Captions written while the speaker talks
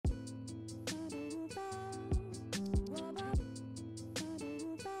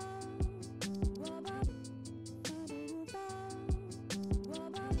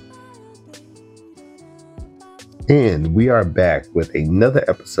And we are back with another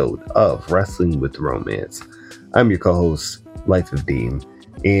episode of Wrestling with Wromance. I'm your co-host, Life of Dean.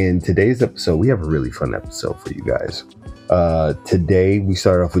 In today's episode, we have a really fun episode for you guys. Today, we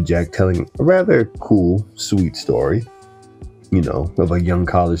start off with Jack telling a rather cool, sweet story, of a young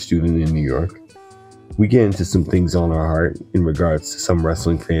college student in New York. We get into some things on our heart in regards to some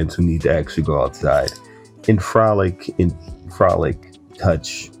wrestling fans who need to actually go outside and frolic,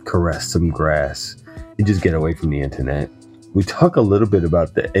 touch, caress some grass, and just get away from the internet. We talk a little bit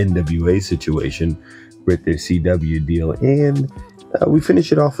about the NWA situation with their CW deal, and we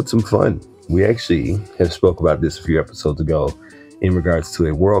finish it off with some fun. We actually have spoke about this a few episodes ago in regards to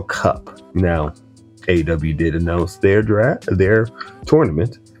a World Cup. Now, AEW did announce their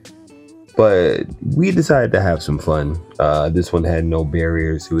tournament, but we decided to have some fun. This one had no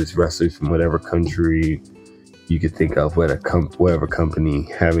barriers. It was wrestlers from whatever country you could think of, whatever company,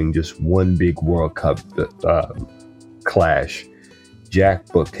 having just one big World Cup clash. Jack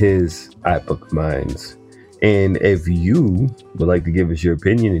booked his, I booked mine. And if you would like to give us your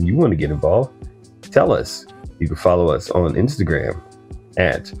opinion and you want to get involved, tell us. You can follow us on Instagram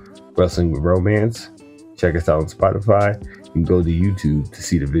at Wrestling with Wromance. Check us out on Spotify. You can go to YouTube to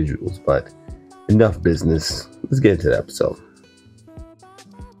see the visuals. But enough business. Let's get into the episode.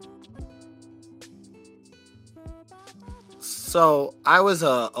 So I was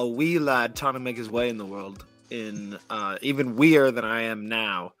a wee lad trying to make his way in the world, in even weirder than I am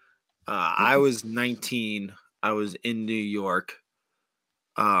now. I was 19. I was in New York.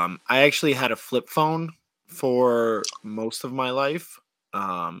 I actually had a flip phone for most of my life.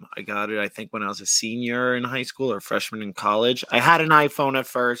 I got it, I think, when I was a senior in high school or freshman in college. I had an iPhone at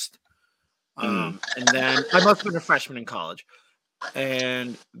first. And then I must have been a freshman in college.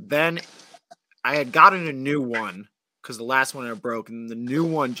 And then I had gotten a new one because the last one I broke, and the new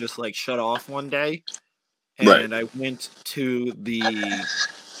one just shut off one day. And I went to the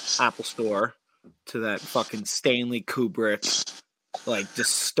Apple store, to that fucking Stanley Kubrick,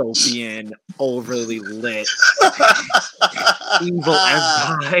 dystopian, overly lit, evil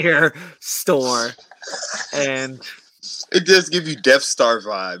empire store, and it does give you Death Star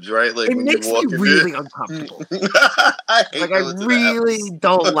vibes, right? It makes me really uncomfortable. I really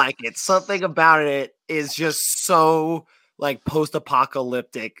don't like it. Something about it is just so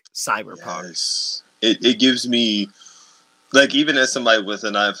post-apocalyptic cyberpunk. Yes. It gives me, even as somebody with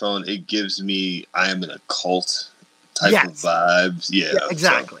an iPhone, it gives me I am in a cult type of vibes. Yeah,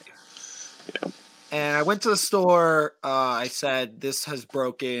 exactly. So, yeah. And I went to the store. I said, this has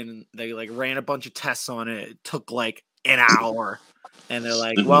broken. They ran a bunch of tests on it. It took an hour. And they're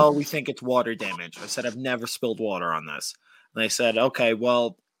like, well, we think it's water damage. I said, I've never spilled water on this. And they said, okay,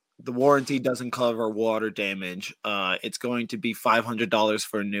 well, the warranty doesn't cover water damage. It's going to be $500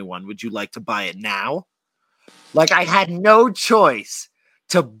 for a new one. Would you like to buy it now? I had no choice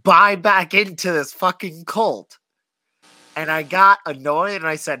to buy back into this fucking cult. And I got annoyed and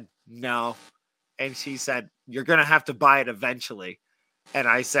I said, no. And she said, you're going to have to buy it eventually. And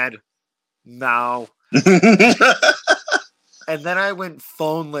I said, no. And then I went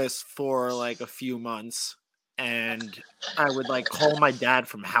phoneless for a few months. And I would call my dad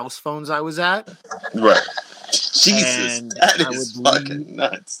from house phones I was at. Right. Jesus, and that is fucking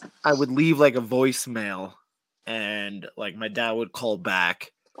nuts. I would leave a voicemail, and my dad would call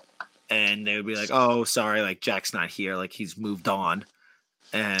back, and they would be like, "Oh, sorry, Jack's not here, he's moved on."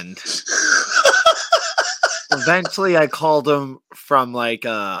 And eventually, I called him from a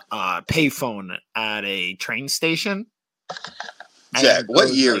payphone at a train station. Jack,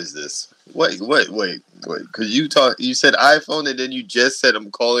 what year is this? Wait. Because you said iPhone, and then you just said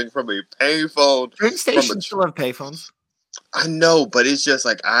I'm calling from a payphone. Train stations still have payphones. I know, but it's just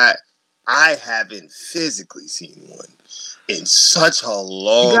I haven't physically seen one in such a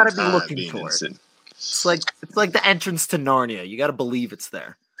long time. You gotta be looking for it. It's like the entrance to Narnia. You gotta believe it's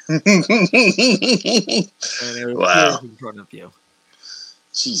there. And it wow. In front of you.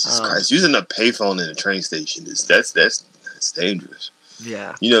 Jesus Christ! Using a payphone in a train station that's dangerous.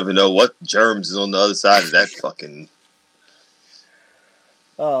 Yeah. You never know what germs is on the other side of that fucking.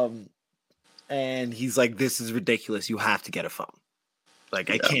 And he's like, "This is ridiculous. You have to get a phone. I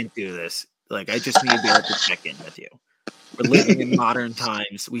can't do this. I just need to be able to check in with you. We're living in modern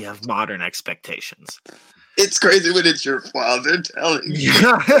times. We have modern expectations." It's crazy when it's your father telling you.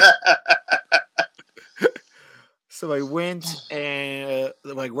 So I went and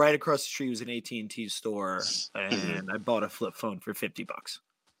right across the street was an AT&T store, and I bought a flip phone for $50.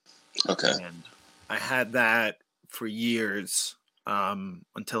 Okay. And I had that for years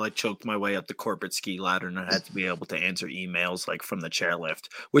until I choked my way up the corporate ski ladder, and I had to be able to answer emails from the chairlift,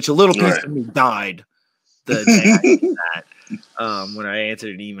 which a little piece of me died the day I did that, when I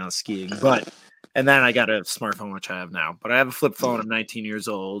answered an email skiing. And then I got a smartphone, which I have now. But I have a flip phone. I'm 19 years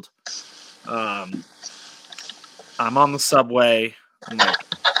old. I'm on the subway. I'm like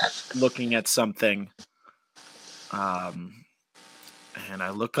looking at something. And I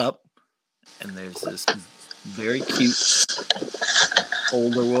look up, and there's this very cute,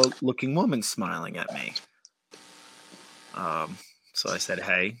 older-looking woman smiling at me. So I said,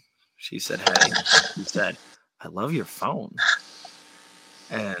 hey. She said, hey. She said, I love your phone.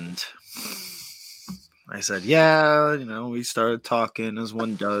 And I said, yeah, we started talking as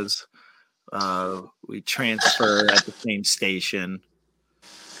one does. We transfer at the same station.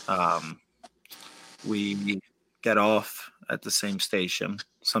 We get off at the same station.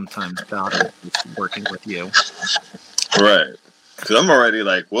 Sometimes God is working with you. Right. Because I'm already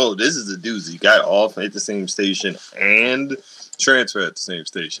like, whoa, this is a doozy. Got off at the same station and transfer at the same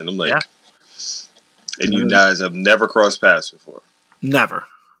station. I'm like, yeah. And you guys have never crossed paths before? Never.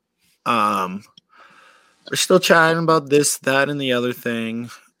 We're still chatting about this, that, and the other thing.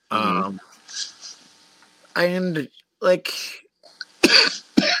 And like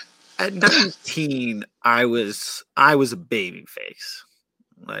at 19, I was a baby face.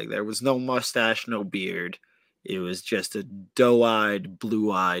 Like there was no mustache, no beard. It was just a doe-eyed,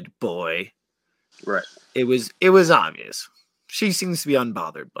 blue-eyed boy. Right. It was obvious. She seems to be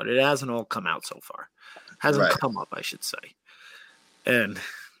unbothered, but it hasn't all come out so far. Hasn't come up, I should say. And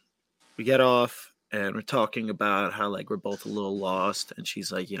we get off, and we're talking about how like we're both a little lost. And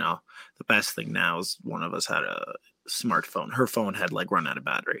she's like, the best thing now is one of us had a smartphone. Her phone had like run out of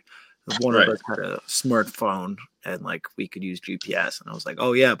battery. One of us had a smartphone, and like we could use GPS. And I was like,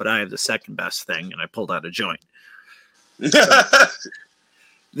 oh yeah, but I have the second best thing. And I pulled out a joint.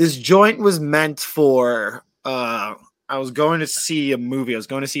 This joint was meant for, I was going to see a movie. I was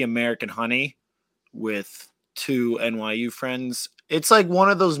going to see American Honey with two NYU friends. It's like one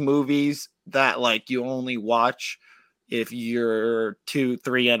of those movies that like you only watch if you're 2-3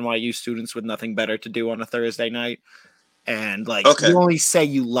 NYU students with nothing better to do on a Thursday night. And like you only say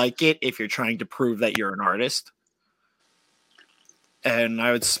you like it if you're trying to prove that you're an artist. And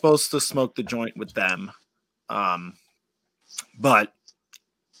I was supposed to smoke the joint with them. But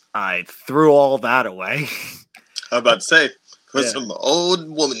I threw all that away. I'm about to say, for some old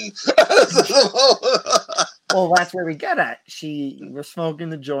woman. Well, that's where we get at. We're smoking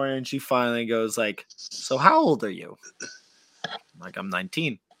the joint, and she finally goes like, so how old are you? I'm like, I'm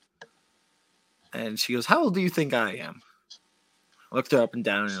 19. And she goes, how old do you think I am? I looked her up and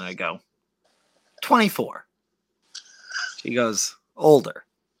down, and I go, 24. She goes, older.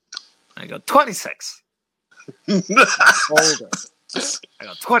 I go, 26. Older. I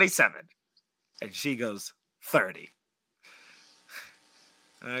go, 27. And she goes, 30.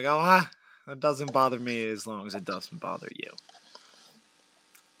 And I go, that doesn't bother me as long as it doesn't bother you.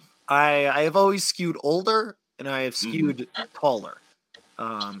 I have always skewed older, and I have skewed taller.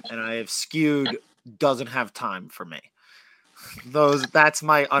 And I have skewed doesn't have time for me. That's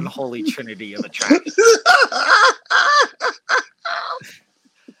my unholy trinity of attraction.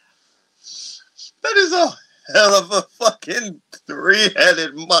 That is a hell of a fucking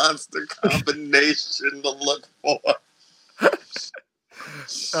three-headed monster combination to look for.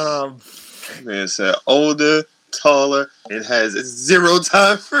 Man said older, taller, and has zero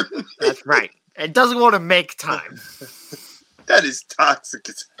time for me. That's right. It doesn't want to make time. That is toxic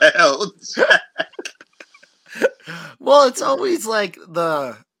as hell, Jack. Well, it's always like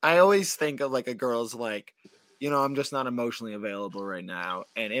I always think of like a girl's like, I'm just not emotionally available right now.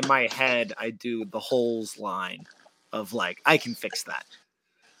 And in my head, I do the holes line of like, I can fix that.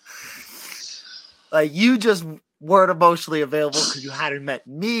 Like, you just weren't emotionally available because you hadn't met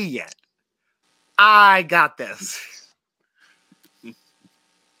me yet. I got this.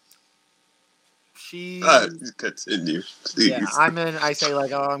 Continue, please. Yeah, I say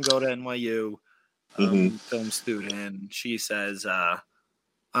like, oh, I'm going to NYU. Film student. She says, I'm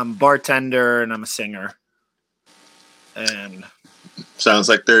a bartender and I'm a singer. And sounds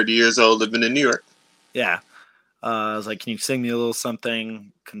like 30 years old living in New York. Yeah. I was like, can you sing me a little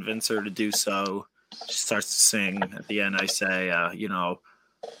something? Convince her to do so. She starts to sing. At the end, I say,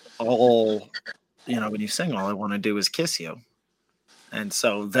 when you sing, all I want to do is kiss you. And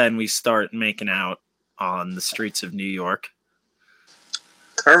so then we start making out on the streets of New York.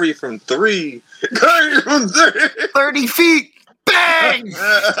 Curry from 3. 30 feet. Bang!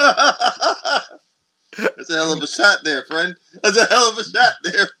 That's a hell of a shot there, friend. There's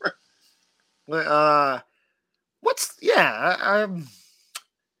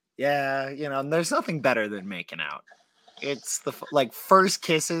nothing better than making out. It's the first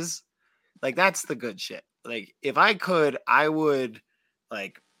kisses. Like, that's the good shit. like if I could, I would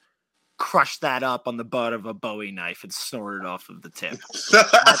like crush that up on the butt of a Bowie knife and snort it off of the tip.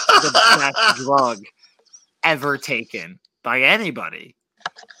 That's the best drug ever taken by anybody.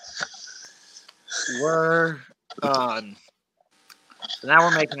 So now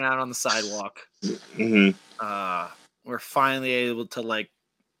we're making out on the sidewalk. Mm-hmm. We're finally able to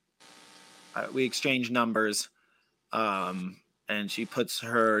we exchange numbers. And she puts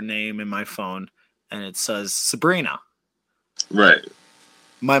her name in my phone, and it says Sabrina. Right.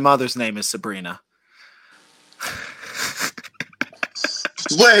 My mother's name is Sabrina.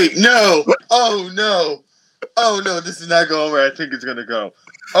 Wait, no. Oh, no. Oh, no. This is not going where I think it's going to go.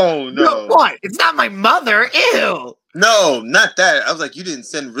 Oh, no. What? It's not my mother. Ew. No, not that. I was like, you didn't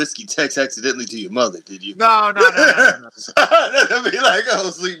send risky text accidentally to your mother, did you? No. That'd be like,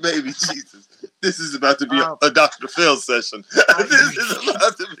 oh, sweet baby Jesus. This is about to be a Dr. Phil session. This is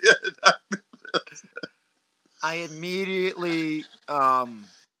about to be a Dr. Phil session. I immediately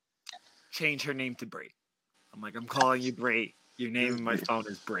changed her name to Bree. I'm like, I'm calling you Bree. Your name in my phone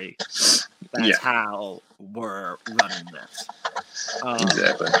is Bree. That's how we're running this.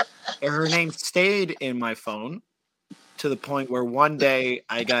 Exactly. Her name stayed in my phone to the point where one day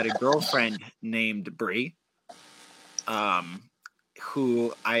I got a girlfriend named Bree,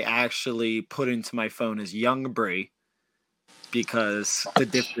 who I actually put into my phone as Young Bree because to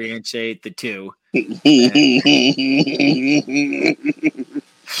differentiate the two.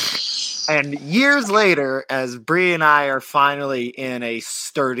 And years later, as Bree and I are finally in a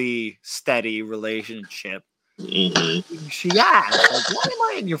sturdy, steady relationship, she asked, like, why am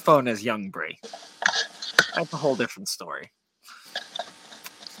I in your phone as Young Bree? That's a whole different story.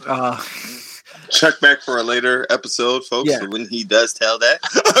 Check back for a later episode, folks, for when he does tell that.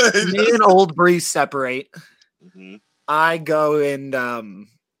 Me and old Bree separate. Mm-hmm. I go and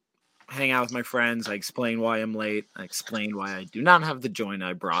hang out with my friends. I explain why I'm late. I explain why I do not have the joint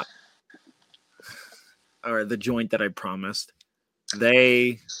I brought. Or the joint that I promised.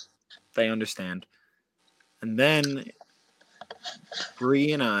 They understand. And then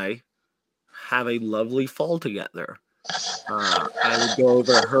Bree and I have a lovely fall together. I would go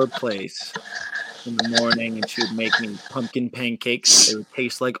over to her place in the morning and she would make me pumpkin pancakes. They would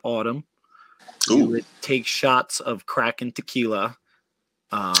taste like autumn. We would take shots of crack and tequila.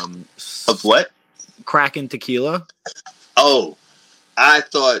 Of what? Crack and tequila. Oh, I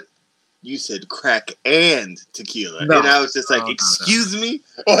thought you said crack and tequila. No. And I was just like, excuse me?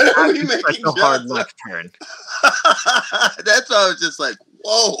 What are we making? A hard left turn. That's why I was just like,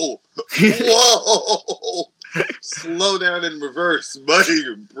 whoa. Whoa. Slow down in reverse,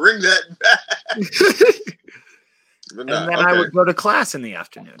 buddy. Bring that back. And then I would go to class in the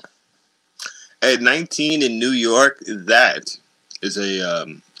afternoon. At 19 in New York, that is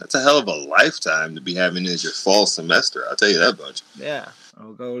that's a hell of a lifetime to be having as your fall semester. I'll tell you that much. Yeah.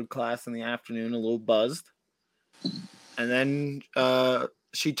 I'll go to class in the afternoon, a little buzzed. And then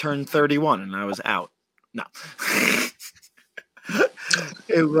she turned 31 and I was out. No.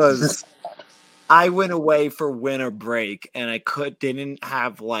 It was... I went away for winter break and I couldn't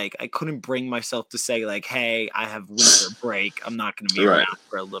bring myself to say like, hey, I have winter break. I'm not going to be around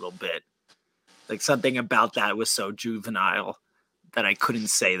for a little bit. Like something about that was so juvenile that I couldn't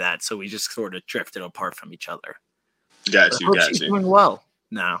say that. So we just sort of drifted apart from each other. Got you. She's doing well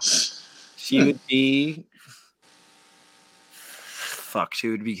now. She would be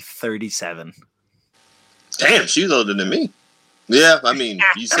 37. Damn, she's older than me. Yeah, I mean,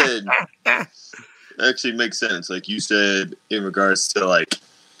 you said actually makes sense. Like you said, in regards to like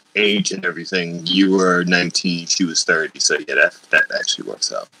age and everything, you were 19, she was 30. So yeah, that actually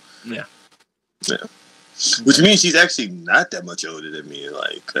works out. Yeah. Which means she's actually not that much older than me.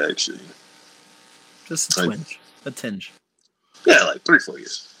 Like actually, just a twinge, a tinge. Yeah, like 3-4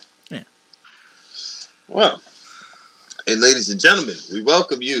 years. Yeah. Wow. And ladies and gentlemen, we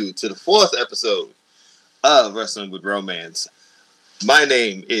welcome you to the 4th episode of Wrestling with Wromance. My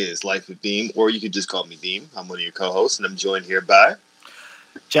name is Life of Deem, or you could just call me Deem. I'm one of your co-hosts, and I'm joined here by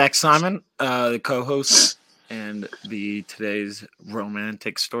Jack Simon, the co-host and the today's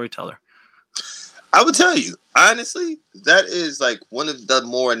romantic storyteller. I would tell you, honestly, that is like one of the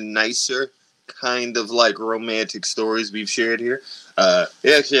more nicer kind of like romantic stories we've shared here.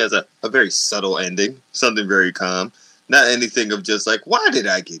 It actually has a very subtle ending, something very calm. Not anything of just like, why did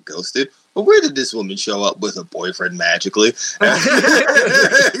I get ghosted? Or where did this woman show up with a boyfriend magically?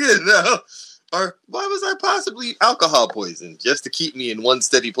 You know? Or why was I possibly alcohol poisoned just to keep me in one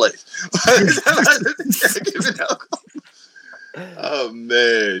steady place? Oh,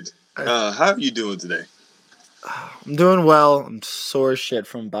 man. How are you doing today? I'm doing well. I'm sore as shit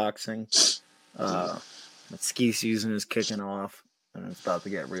from boxing. The ski season is kicking off, and it's about to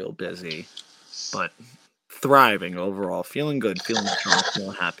get real busy. But thriving overall, feeling good, feeling strong,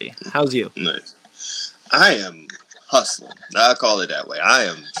 feeling happy. How's you? Nice. I am hustling. I call it that way. I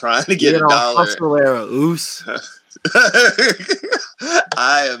am trying to get $1. Hustlera, oos.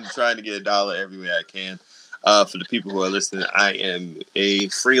 I am trying to get $1 every way I can. For the people who are listening, I am a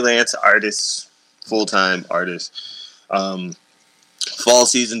freelance artist, full-time artist. Fall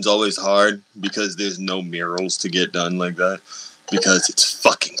season's always hard because there's no murals to get done like that because it's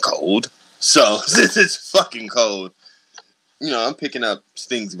fucking cold. So since it's fucking cold, I'm picking up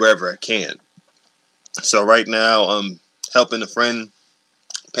things wherever I can. So right now I'm helping a friend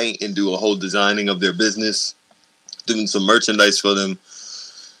paint and do a whole designing of their business, doing some merchandise for them,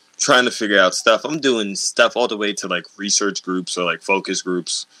 trying to figure out stuff. I'm doing stuff all the way to like research groups or like focus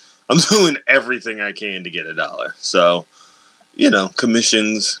groups. I'm doing everything I can to get $1. So,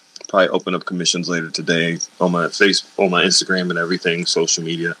 commissions, probably open up commissions later today on my Facebook, on my Instagram and everything, social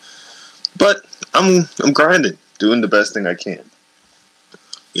media. But I'm grinding, doing the best thing I can.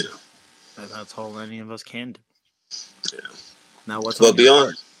 That's all any of us can do. Yeah. Now what's on your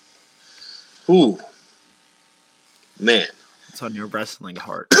heart? Ooh. Man. What's on your wrestling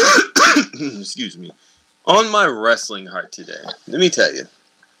heart? Excuse me. On my wrestling heart today, let me tell you.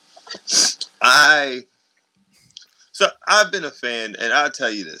 I've been a fan, and I'll tell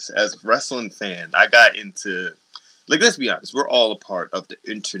you this, as a wrestling fan, I got into, let's be honest, we're all a part of the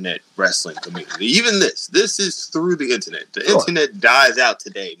internet wrestling community. Even this is through the internet. The internet dies out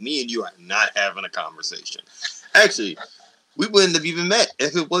today. Me and you are not having a conversation. Actually, we wouldn't have even met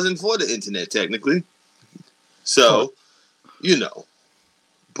if it wasn't for the internet, technically. So,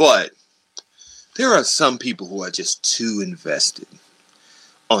 but there are some people who are just too invested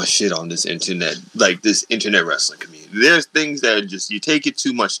on shit on this internet, like this internet wrestling community. There's things that are just, you take it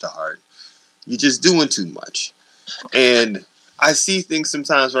too much to heart. You're just doing too much. And I see things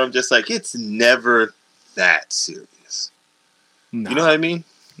sometimes where I'm just like, it's never that serious. No. You know what I mean?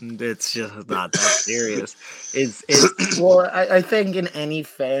 It's just not that serious. It's well, I think in any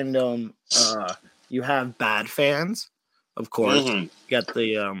fandom, you have bad fans, of course. Mm-hmm.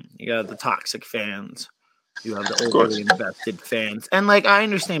 You got the toxic fans. You have the overly invested fans. And I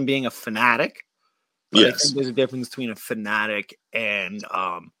understand being a fanatic, but I think there's a difference between a fanatic and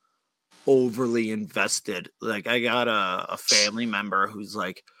overly invested. I got a family member who's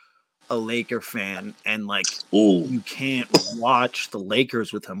a Laker fan, and you can't watch the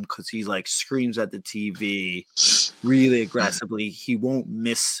Lakers with him because he screams at the TV really aggressively. He won't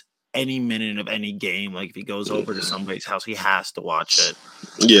miss any minute of any game. If he goes over to somebody's house, he has to watch it.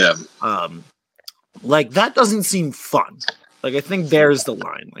 Yeah. That doesn't seem fun. I think there's the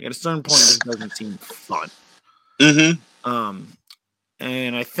line. At a certain point, this doesn't seem fun. Mm-hmm.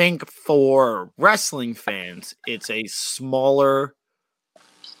 And I think for wrestling fans, it's more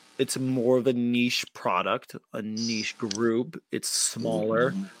of a niche product, a niche group. It's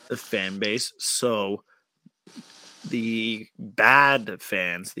smaller, the fan base. So the bad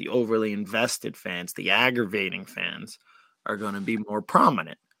fans, the overly invested fans, the aggravating fans are going to be more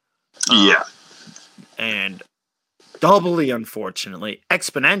prominent. Yeah. And doubly unfortunately,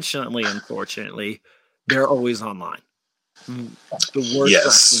 exponentially unfortunately, they're always online. The worst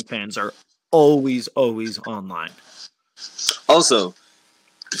wrestling fans are always online. Also,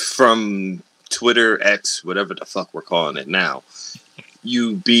 from Twitter, X, whatever the fuck we're calling it now,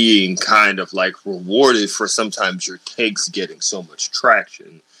 you being kind of rewarded for sometimes your takes getting so much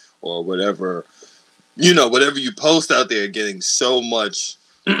traction, or whatever, whatever you post out there getting so much,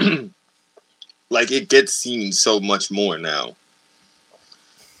 it gets seen so much more now.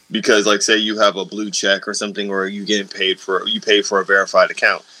 Because, say you have a blue check or something, or you pay for a verified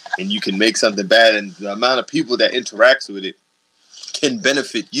account, and you can make something bad, and the amount of people that interacts with it can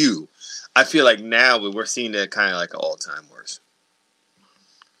benefit you. I feel like now we're seeing that kind of an all-time worst.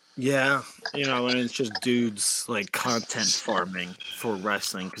 Yeah, and it's just dudes content farming for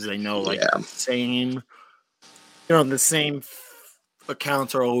wrestling because they know the same, the same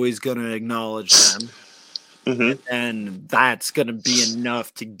accounts are always going to acknowledge them. Mm-hmm. And that's going to be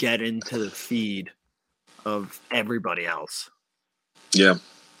enough to get into the feed of everybody else. Yeah.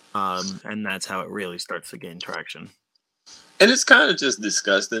 And that's how it really starts to gain traction. And it's kind of just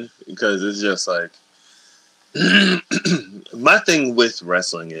disgusting because it's just my thing with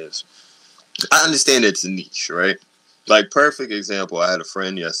wrestling is I understand it's a niche, right? Perfect example. I had a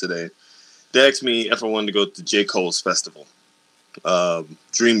friend yesterday. They asked me if I wanted to go to J. Cole's festival,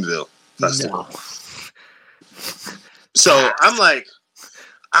 Dreamville Festival. No. So I'm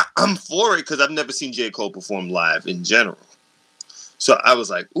I'm for it because I've never seen J. Cole perform live in general. So I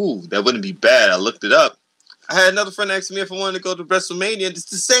was ooh, that wouldn't be bad. I looked it up. I had another friend ask me if I wanted to go to WrestleMania. It's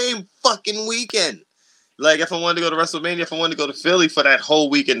the same fucking weekend. Like, if I wanted to go to WrestleMania, if I wanted to go to Philly for that whole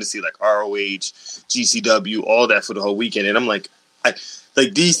weekend to see, like, ROH, GCW, all that for the whole weekend. And I'm like,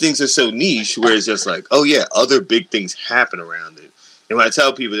 these things are so niche where it's just like, oh, yeah, other big things happen around it. And when I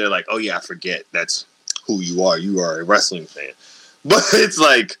tell people, they're like, oh, yeah, I forget. That's who you are. You are a wrestling fan. But it's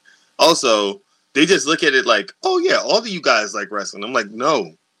like, also, they just look at it like, oh, yeah, all of you guys like wrestling. I'm like,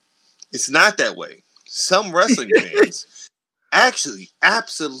 no, it's not that way. Some wrestling fans actually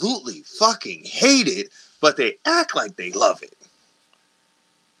absolutely fucking hate it, but they act like they love it.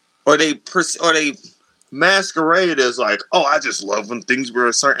 Or they masquerade as like, oh, I just love when things were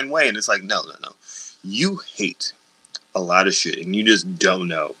a certain way. And it's like, no. You hate a lot of shit, and you just don't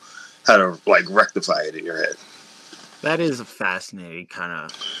know how to, like, rectify it in your head. That is a fascinating kind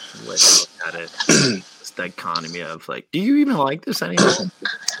of way to look at it. This dichotomy of, like, do you even like this anymore?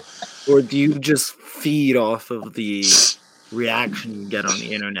 Or do you just feed off of the reaction you get on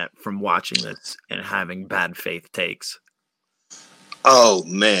the internet from watching this and having bad faith takes? Oh,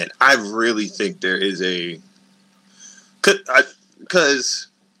 man. I really think there is because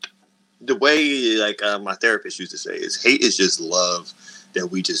the way, like, my therapist used to say is hate is just love that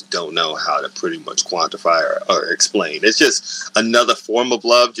we just don't know how to pretty much quantify or explain. It's just another form of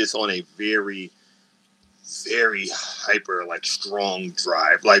love, just on a very, very hyper, like, strong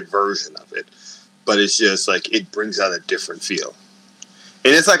drive, like, version of it. But it's just like, it brings out a different feel.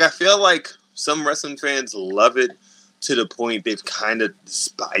 And it's like, I feel like some wrestling fans love it to the point they've kind of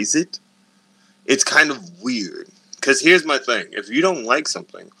despise it. It's kind of weird. Because here's my thing. If you don't like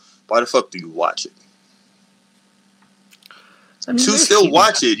something, why the fuck do you watch it? I mean, To still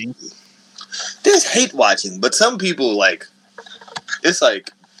watch it, there's hate watching. But some people, like, it's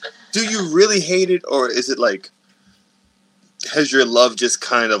like, do you really hate it? Or is it like, has your love just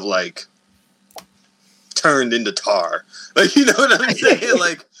kind of, like, turned into tar? Like, you know what I'm saying?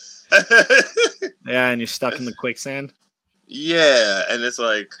 Like, yeah, and you're stuck in the quicksand. Yeah, and it's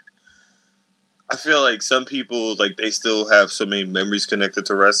like, I feel like some people, like, they still have so many memories connected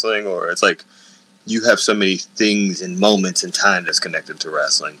to wrestling, or it's like you have so many things and moments in time that's connected to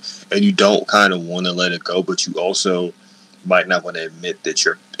wrestling, and you don't kind of want to let it go, but you also might not want to admit that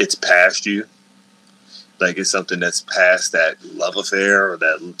it's past you. Like, it's something that's past that love affair or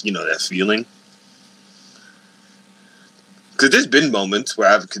that, you know, that feeling. Because there's been moments where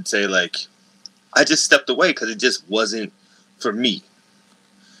I could say, like, I just stepped away because it just wasn't for me.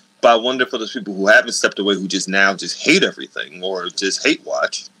 But I wonder for those people who haven't stepped away, who just now just hate everything or just hate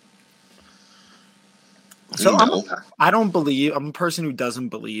watch. So I'm a person who doesn't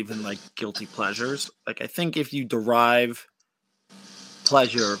believe in, like, guilty pleasures. Like, I think if you derive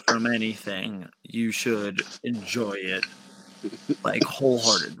pleasure from anything, you should enjoy it, like,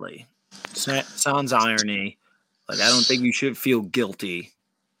 wholeheartedly. Sounds irony. Like, I don't think you should feel guilty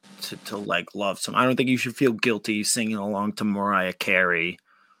to like love some. I don't think you should feel guilty singing along to Mariah Carey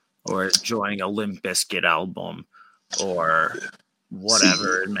or enjoying a Limp Bizkit album or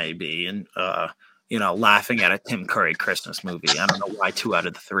whatever it may be, and you know, laughing at a Tim Curry Christmas movie. I don't know why 2 out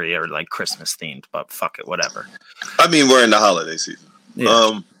of the 3 are, like, Christmas themed, but fuck it, whatever. I mean, we're in the holiday season.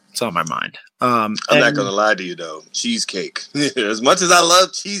 Yeah, it's on my mind. I'm not gonna lie to you though. Cheesecake. As much as I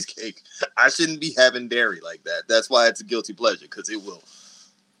love cheesecake, I shouldn't be having dairy like that. That's why it's a guilty pleasure, because it will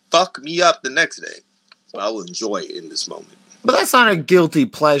fuck me up the next day. So I will enjoy it in this moment. But that's not a guilty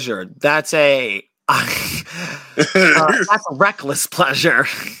pleasure. That's a that's a reckless pleasure.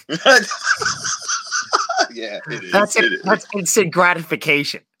 Yeah, it is. That's instant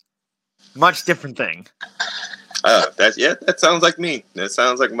gratification. Much different thing. That sounds like me. That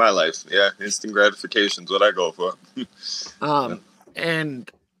sounds like my life. Yeah, instant gratification is what I go for.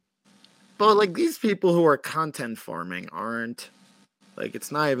 But like, these people who are content farming aren't, like,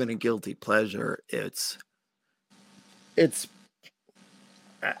 it's not even a guilty pleasure. I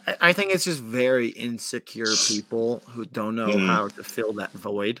think it's just very insecure people who don't know how to fill that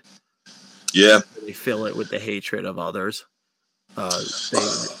void. Yeah. They fill it with the hatred of others. But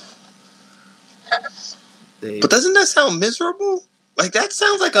doesn't that sound miserable? Like, that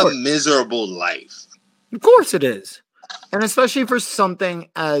sounds like a miserable life. Of course it is. And especially for something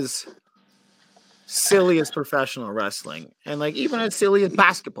as silly as professional wrestling. And, like, even as silly as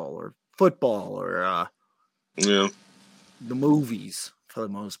basketball or football or the movies, for the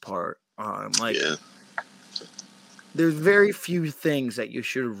most part. There's very few things that you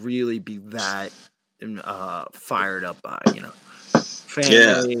should really be that fired up by, you know.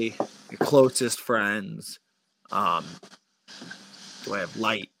 Family, your closest friends. Do I have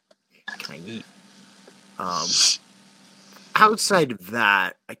light? Can I eat? outside of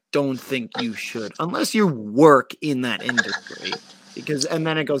that, I don't think you should, unless you work in that industry. And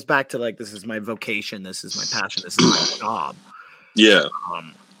then it goes back to like, this is my vocation, this is my passion, this is my job. Yeah.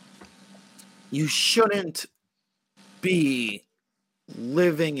 You shouldn't be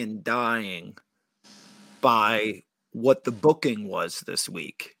living and dying by what the booking was this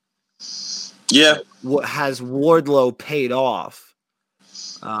week. Yeah. What has Wardlow paid off?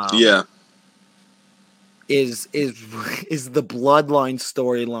 Yeah. Is the bloodline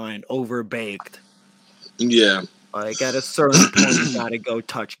storyline overbaked? Yeah. Like at a certain point, you gotta go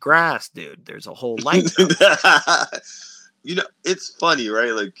touch grass, dude. There's a whole life. You know, it's funny,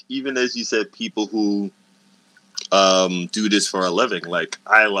 right? Like, even as you said, people who do this for a living. Like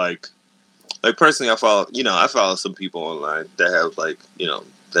personally, I follow some people online that have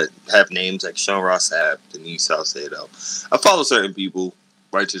that have names like Sean Ross Sapp, Denise Salcedo. I follow certain people,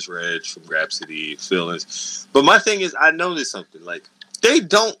 Righteous Reg from Grapsity, Feelings. But my thing is, I noticed something. Like, they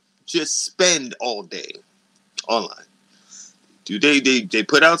don't just spend all day online. They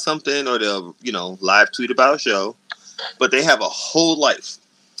put out something, or they'll, live tweet about a show, but they have a whole life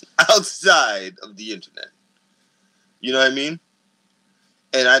outside of the internet. You know what I mean?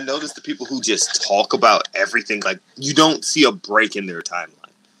 And I noticed the people who just talk about everything, like, you don't see a break in their timeline.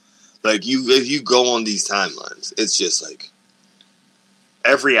 Like, if you go on these timelines, it's just like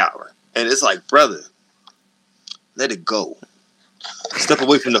every hour. And it's like, brother, let it go. Step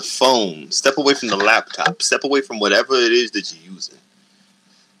away from the phone. Step away from the laptop. Step away from whatever it is that you're using.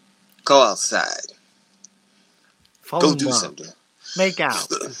 Go outside. Go do something. Make out.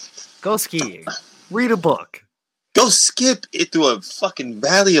 Go skiing. Read a book. Go skip it through a fucking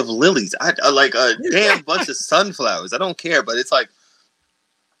valley of lilies. I like a damn bunch of sunflowers. I don't care, but it's like,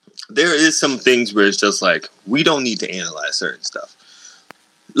 there is some things where it's just like, we don't need to analyze certain stuff.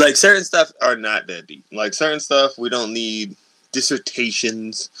 Like, certain stuff are not that deep. Like, certain stuff, we don't need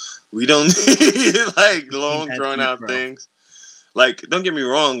dissertations. We don't need, like, long, drawn-out things. Like, don't get me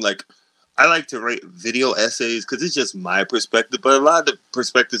wrong, like, I like to write video essays because it's just my perspective, but a lot of the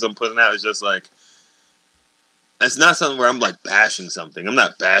perspectives I'm putting out is just like, it's not something where I'm like bashing something. I'm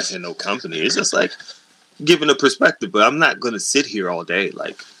not bashing no company. It's just like giving a perspective, but I'm not going to sit here all day.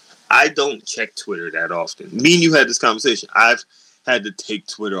 Like, I don't check Twitter that often. Me and you had this conversation. I've had to take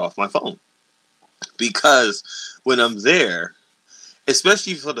Twitter off my phone because when I'm there,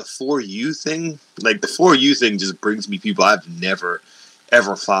 especially for the For You thing, like the For You thing just brings me people I've never,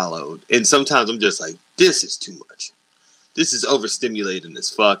 ever followed. And sometimes I'm just like, this is too much. This is overstimulating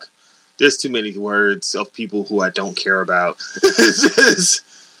as fuck. There's too many words of people who I don't care about.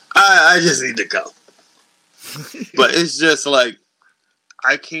 I just need to go. But it's just like,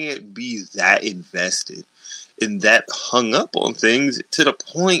 I can't be that invested and that hung up on things to the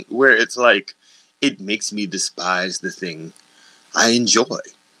point where it's like, it makes me despise the thing I enjoy.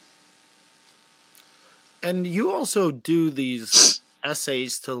 And you also do these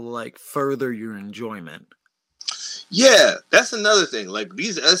essays to like further your enjoyment. Yeah, that's another thing. Like,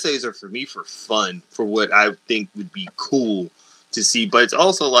 these essays are for me for fun, for what I think would be cool to see. But it's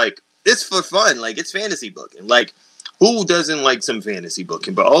also like, it's for fun. Like, it's fantasy booking. Like, who doesn't like some fantasy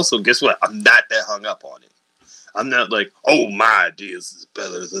booking? But also, guess what? I'm not that hung up on it. I'm not like, oh, my ideas is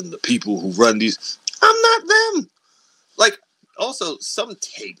better than the people who run these. I'm not them. Like, also, some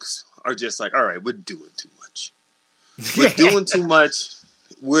takes are just like, all right, we're doing too much. We're doing too much.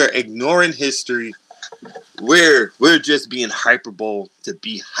 We're ignoring history. We're just being hyperbole to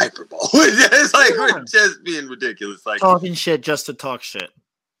be hyperbole. It's like, we're just being ridiculous. Like, talking shit just to talk shit.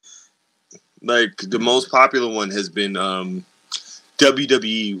 Like, the most popular one has been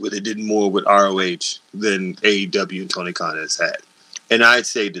WWE, where they did more with ROH than AEW and Tony Khan has had. And I'd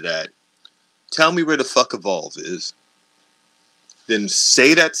say to that, tell me where the fuck Evolve is. Then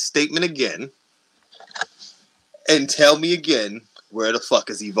say that statement again. And tell me again where the fuck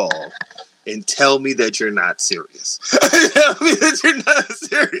is Evolve. And tell me that you're not serious. Tell me that you're not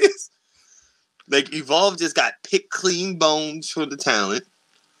serious. Like, Evolve just got picked clean bones for the talent.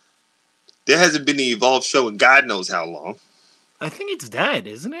 There hasn't been an Evolve show in God knows how long. I think it's dead,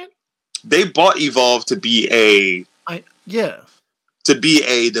 isn't it? They bought Evolve to be a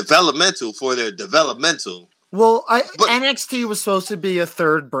developmental for their developmental. Well, NXT was supposed to be a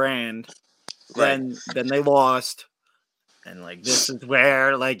third brand. Right. Then they lost. And, like, this is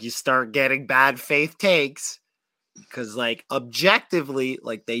where, like, you start getting bad faith takes. Because, like, objectively,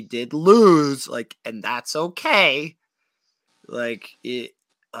 like, they did lose. Like, and that's okay. Like, they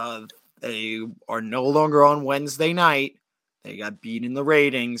are no longer on Wednesday night. They got beat in the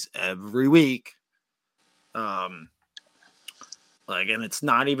ratings every week. Like, Like, and it's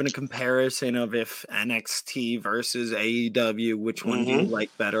not even a comparison of if NXT versus AEW, which one do you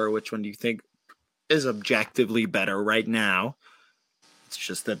like better? Which one do you think is objectively better right now? It's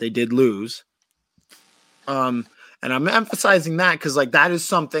just that they did lose. And I'm emphasizing that because, like, that is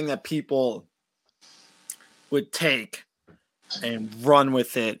something that people would take and run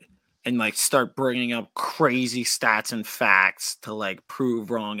with it and, like, start bringing up crazy stats and facts to, like,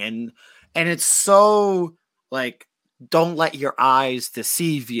 prove wrong. And it's so, like, don't let your eyes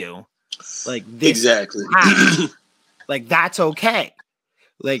deceive you. Like, this exactly. Like, that's okay.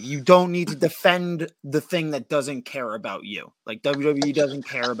 Like, you don't need to defend the thing that doesn't care about you. Like, WWE doesn't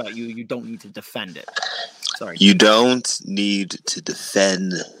care about you. You don't need to defend it. Sorry. You don't need to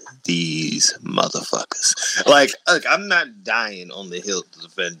defend these motherfuckers. Like, I'm not dying on the hill to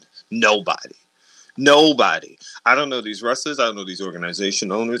defend nobody. Nobody. I don't know these wrestlers. I don't know these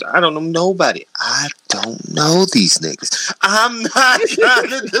organization owners. I don't know nobody. I don't know these niggas. I'm not trying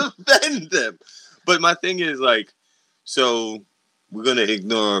to defend them. But my thing is, like, so we're going to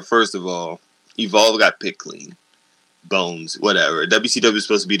ignore, first of all, Evolve got picked clean. Bones, whatever. WCW was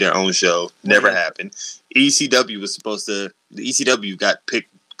supposed to be their own show. Never happened. ECW was supposed to... The ECW got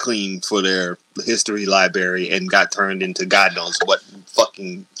picked clean for their history library and got turned into God knows what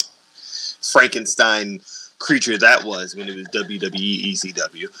fucking Frankenstein creature that was when it was WWE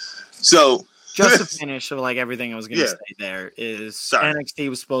ECW. So... Just to finish of like everything I was going to say there is NXT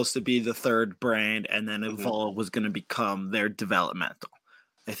was supposed to be the third brand and then Evolve was going to become their developmental.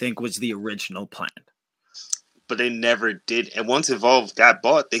 I think was the original plan. But they never did. And once Evolve got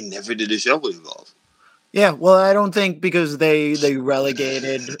bought, they never did a show with Evolve. Yeah, well, I don't think because they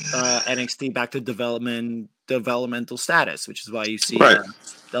relegated NXT back to developmental status, which is why you see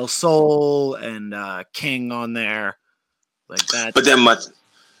Del Sol and King on there. Like that. But then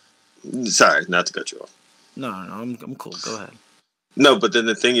sorry, not to cut you off. No, I'm cool. Go ahead. No, but then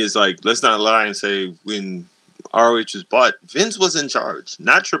the thing is, like, let's not lie and say when ROH was bought, Vince was in charge,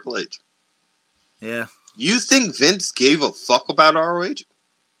 not Triple H. Yeah. You think Vince gave a fuck about ROH?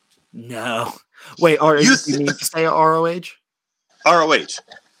 No. Wait, you mean to say ROH? ROH.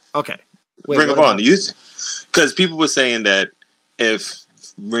 Okay. Wait, Ring of Honor. Because people were saying that if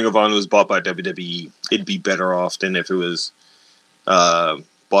Ring of Honor was bought by WWE, it'd be better off than if it was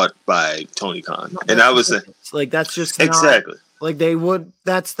bought by Tony Khan. And I was like, that's just exactly not, like they would.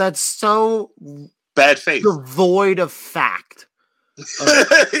 That's so bad faith, devoid of fact.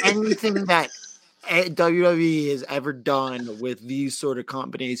 Anything that WWE has ever done with these sort of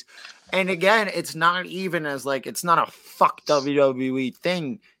companies, and again, it's not even as like it's not a fuck WWE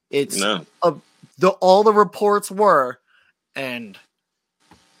thing. It's all the reports were, and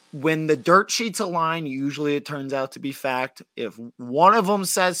when the dirt sheets align, usually it turns out to be fact. If one of them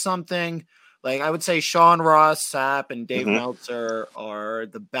says something, like I would say Sean Ross Sapp and Dave Meltzer are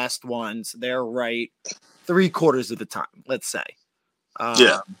the best ones. They're right 3/4 of the time, let's say.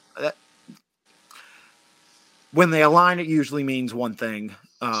 When they align, it usually means one thing.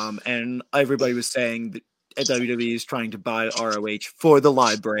 And everybody was saying that WWE is trying to buy ROH for the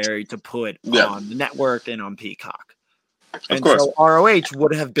library to put on the network and on Peacock. And so ROH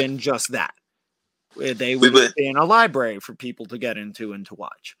would have been just that. They would have been a library for people to get into and to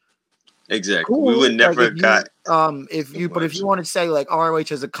watch. Exactly. Cool. We would never if you want to say like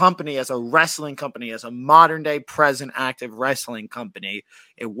ROH as a company, as a wrestling company, as a modern day present active wrestling company,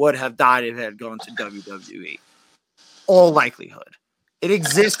 it would have died if it had gone to WWE. All likelihood. It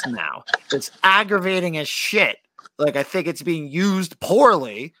exists now. It's aggravating as shit. Like I think it's being used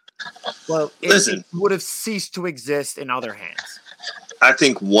poorly. Well, it would have ceased to exist in other hands. I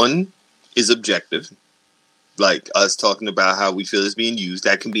think one is objective. Like us talking about how we feel it's being used,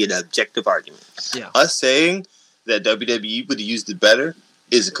 that can be an objective argument. Yeah. Us saying that WWE would have used it better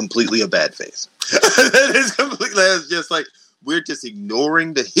is completely a bad faith. That is completely, it's just like we're just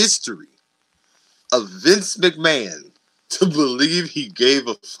ignoring the history of Vince McMahon to believe he gave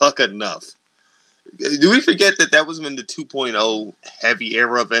a fuck enough. Do we forget that was when the 2.0 heavy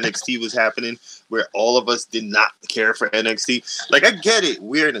era of NXT was happening, where all of us did not care for NXT? Like, I get it.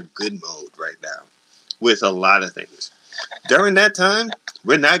 We're in a good mode right now with a lot of things. During that time,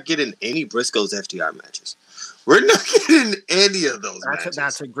 we're not getting any Briscoes FTR matches. We're not getting any of those matches.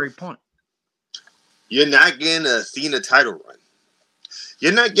 That's a great point. You're not getting a Athena title run.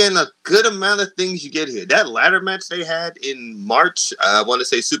 You're not getting a good amount of things you get here. That ladder match they had in March, I want to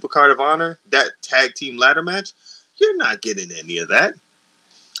say Supercard of Honor, that tag team ladder match, you're not getting any of that.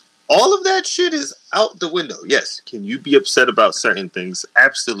 All of that shit is out the window. Yes, can you be upset about certain things?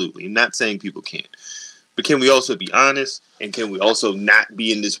 Absolutely. I'm not saying people can't. but can we also be honest? And can we also not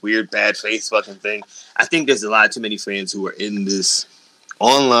be in this weird bad faith fucking thing? I think there's a lot too many fans who are in this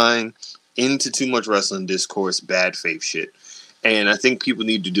online, into too much wrestling discourse, bad faith shit. And I think people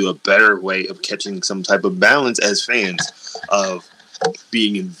need to do a better way of catching some type of balance as fans of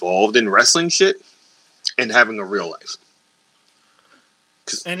being involved in wrestling shit and having a real life.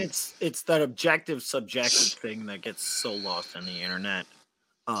 And it's that objective subjective thing that gets so lost on the internet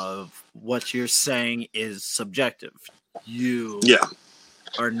of what you're saying is subjective. You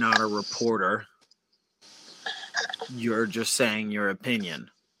are not a reporter. You're just saying your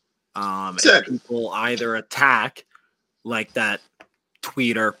opinion. Exactly. And people either attack, like that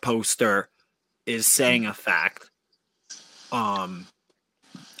tweeter poster is saying a fact,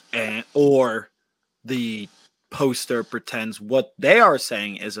 or the poster pretends what they are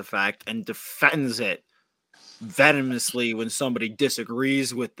saying is a fact and defends it venomously when somebody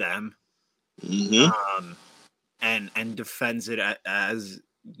disagrees with them, and defends it as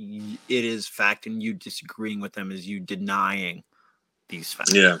it is fact, and you disagreeing with them as you denying these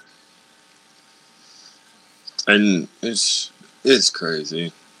facts. Yeah, and it's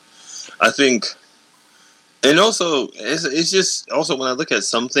crazy. I think. And also, it's just also when I look at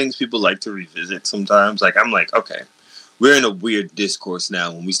some things people like to revisit sometimes, like I'm like, okay, we're in a weird discourse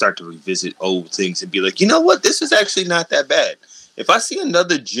now when we start to revisit old things and be like, you know what, this is actually not that bad. If I see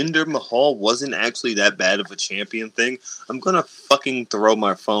another Jinder Mahal wasn't actually that bad of a champion thing, I'm gonna fucking throw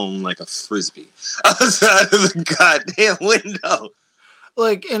my phone like a frisbee outside of the goddamn window.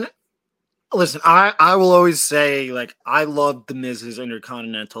 Like, and listen, I will always say, like, I love The Miz's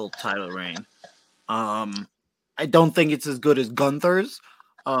Intercontinental title reign. I don't think it's as good as Gunther's,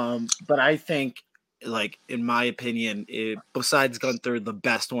 but I think, like, in my opinion, besides Gunther, the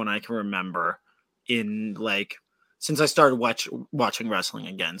best one I can remember in, like, since I started watching wrestling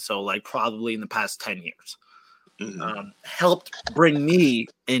again. So, like, probably in the past 10 years, helped bring me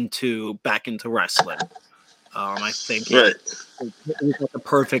back into wrestling. I think it was like the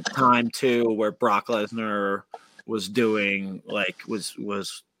perfect time too, where Brock Lesnar was doing, like, was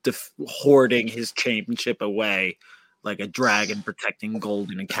hoarding his championship away like a dragon protecting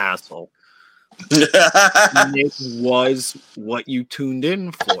gold in a castle. It was what you tuned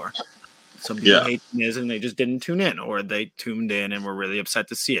in for. Some people hate Miz and they just didn't tune in, or they tuned in and were really upset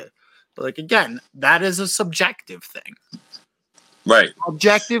to see it. But, like, again, that is a subjective thing. Right.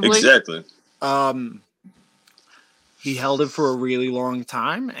 Objectively. Exactly. He held it for a really long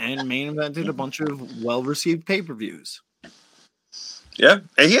time and main evented a bunch of well-received pay-per-views. Yeah,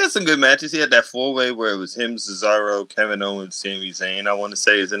 and he had some good matches. He had that 4-way where it was him, Cesaro, Kevin Owens, Sami Zayn, I want to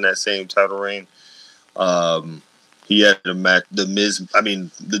say, is in that same title reign. He had a match, the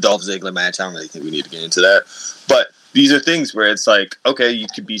Dolph Ziggler match. I don't really think we need to get into that. But these are things where it's like, okay, you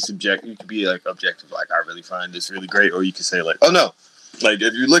could be subjective, you could be like objective, like, I really find this really great, or you could say like, oh no. Like,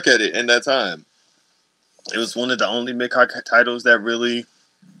 if you look at it in that time, it was one of the only mid-card titles that really,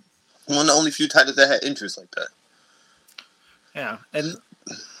 one of the only few titles that had interest like that. Yeah, and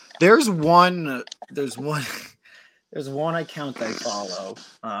there's one account I follow,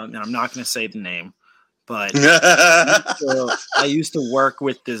 and I'm not going to say the name, but I used to work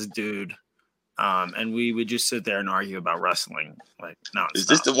with this dude, and we would just sit there and argue about wrestling, like, nonstop. Is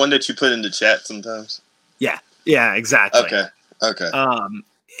this the one that you put in the chat sometimes? Yeah, exactly. Okay.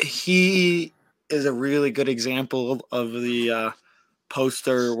 He is a really good example of the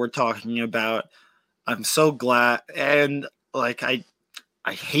poster we're talking about. I'm so glad, and like I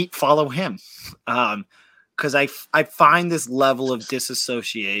hate follow him because I find this level of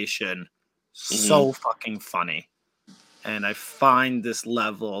disassociation so fucking funny, and I find this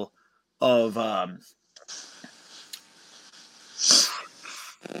level of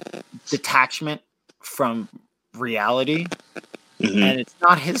detachment from reality, and it's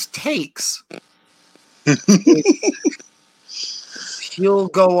not his takes. He'll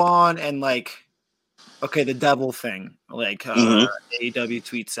go on and, like, okay, the devil thing. Like, AEW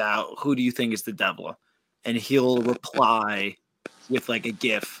tweets out, who do you think is the devil? And he'll reply with, like, a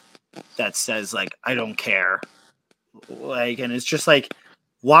GIF that says, like, I don't care. Like, and it's just like,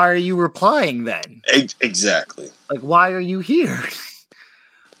 why are you replying then? Exactly. Like, why are you here?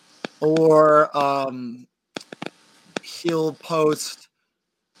 Or he'll post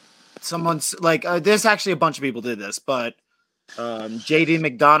someone's, like, there's actually a bunch of people did this, but JD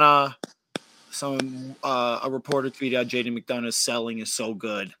McDonough, a reporter tweeted out JD McDonough's selling is so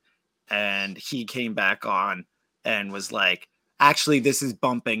good, and he came back on and was like, actually, this is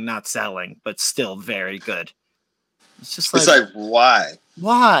bumping, not selling, but still very good. It's just it's like why?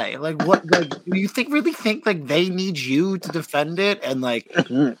 Why? Like what? Like do you really think like they need you to defend it? And like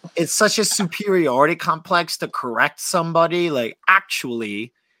it's such a superiority complex to correct somebody. Like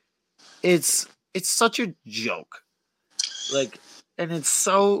actually, it's such a joke. Like, and it's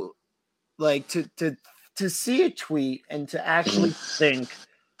so like to see a tweet and to actually think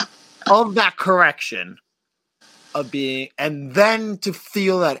of that correction of being, and then to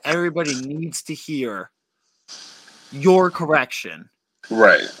feel that everybody needs to hear your correction.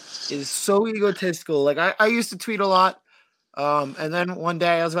 Right. Is so egotistical. Like I used to tweet a lot. And then one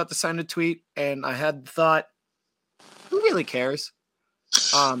day I was about to send a tweet and I had the thought, who really cares?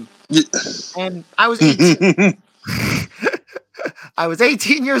 And I was 18. I was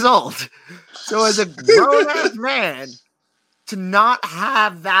 18 years old. So as a grown-ass man, to not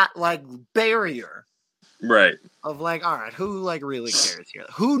have that like barrier, right, of like, all right, who like really cares here?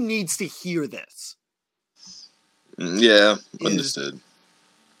 Who needs to hear this? Yeah, understood.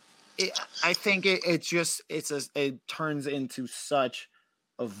 I think it turns into such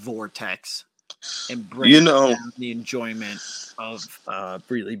a vortex and brings down the enjoyment of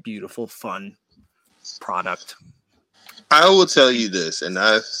really beautiful, fun product. I will tell you this, and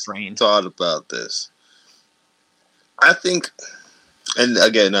I've thought about this. I think, and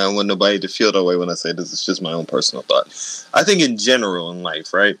again, I don't want nobody to feel that way when I say this. It's just my own personal thought. I think in general in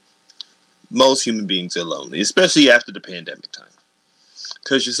life, right, most human beings are lonely, especially after the pandemic time.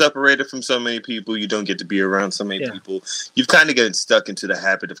 Because you're separated from so many people, you don't get to be around so many people. You've kind of gotten stuck into the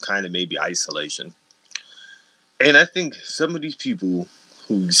habit of kind of maybe isolation. And I think some of these people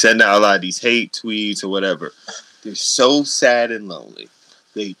who send out a lot of these hate tweets or whatever, they're so sad and lonely.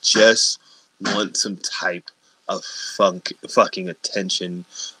 They just want some type of fucking attention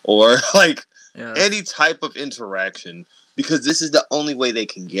or like any type of interaction because this is the only way they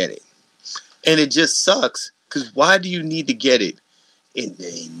can get it. And it just sucks because why do you need to get it in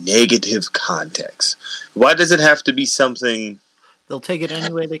a negative context? Why does it have to be something? They'll take it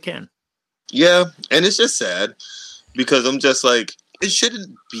any way they can. Yeah, and it's just sad because I'm just like, it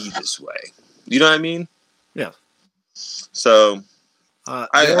shouldn't be this way. You know what I mean? Yeah. So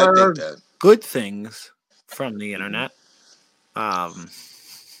I think that good things from the internet.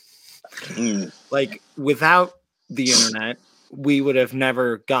 Like without the internet, we would have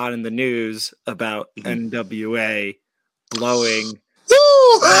never gotten the news about NWA blowing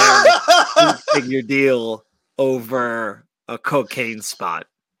a figure deal over a cocaine spot.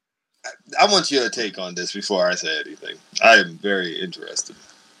 I want your take on this before I say anything. I am very interested.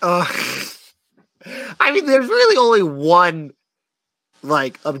 I mean, there's really only one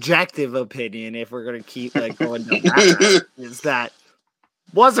like objective opinion if we're gonna keep like going down that route, is that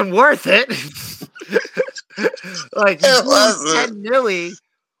wasn't worth it. Like it wasn't. 10 milli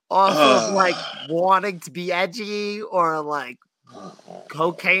off of like wanting to be edgy or like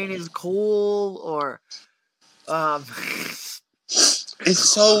cocaine is cool or it's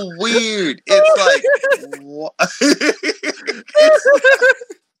so weird. It's like what?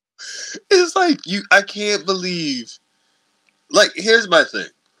 It's like I can't believe. Like, here's my thing.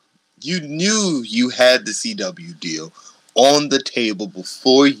 You knew you had the CW deal on the table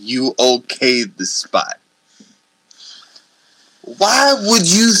before you okayed the spot. Why would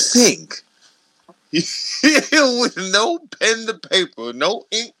you think with no pen to paper, no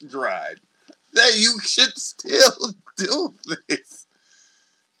ink dried, that you should still do this?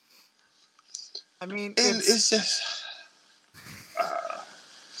 I mean, it's just.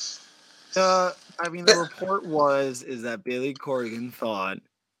 The report is that Billy Corgan thought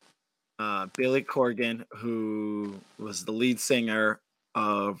Billy Corgan, who was the lead singer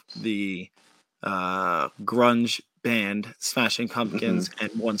of the grunge band Smashing Pumpkins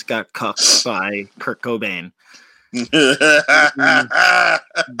and once got cuffed by Kurt Cobain, that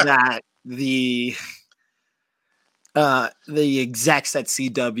the execs at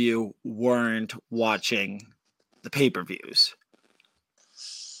CW weren't watching the pay-per-views.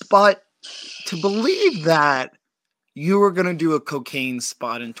 But to believe that you were going to do a cocaine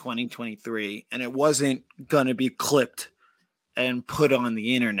spot in 2023 and it wasn't going to be clipped and put on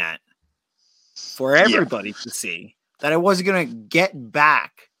the internet for everybody to see, that it wasn't going to get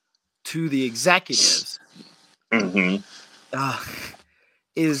back to the executives,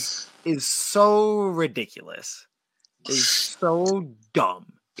 is so ridiculous. Is so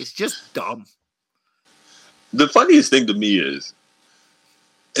dumb. It's just dumb. The funniest thing to me is,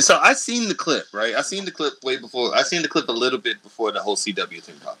 so I seen the clip, right? I seen the clip way before. I seen the clip a little bit before the whole CW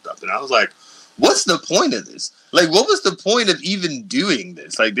thing popped up, and I was like, "What's the point of this? Like, what was the point of even doing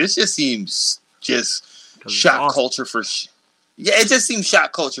this? Like, this just seems shock culture for." Yeah, it just seems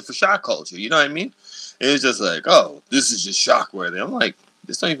shock culture for shock culture. You know what I mean? And it's just like, oh, this is just shockworthy. I'm like,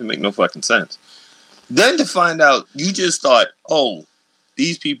 this don't even make no fucking sense. Then to find out, you just thought, oh,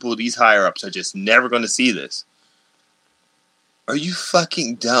 these people, these higher ups are just never going to see this. Are you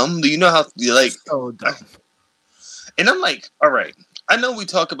fucking dumb? Do you know how, like... So dumb. And I'm like, all right, I know we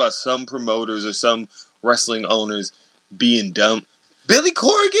talk about some promoters or some wrestling owners being dumb. Billy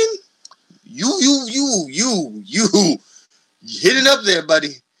Corgan? You hit it up there,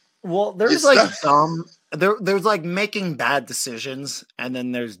 buddy. Well, there's like dumb. There's like making bad decisions, and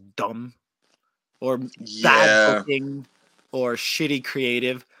then there's dumb or bad booking or shitty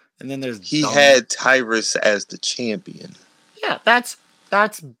creative, and then there's he dumb. had Tyrus as the champion. Yeah, that's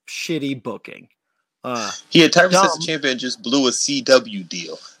shitty booking. He had Tyrus as the champion, just blew a CW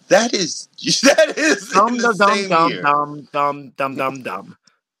deal. That is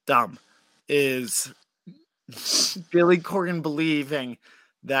dumb. Is Billy Corgan believing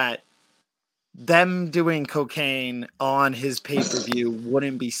that them doing cocaine on his pay-per-view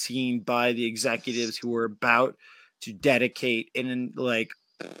wouldn't be seen by the executives who were about to dedicate in like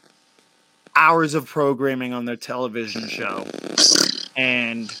hours of programming on their television show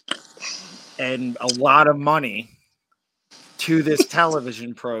and a lot of money to this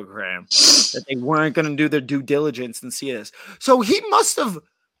television program, that they weren't going to do their due diligence and see this. So he must have,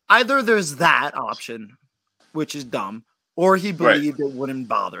 either there's that option, which is dumb, or he believed it wouldn't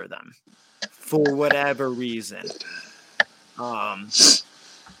bother them for whatever reason. That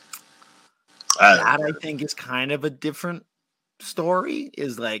I think is kind of a different story,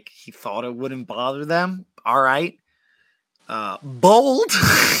 is like he thought it wouldn't bother them. All right. Bold.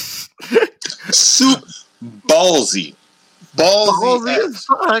 Super ballsy as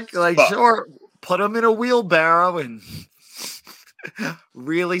fuck. Like, sure, put them in a wheelbarrow and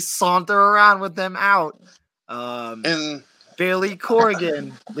really saunter around with them out. And Billy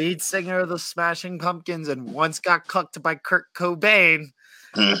Corgan, lead singer of the Smashing Pumpkins, and once got cucked by Kurt Cobain,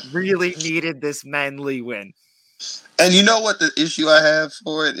 really needed this manly win. And you know what the issue I have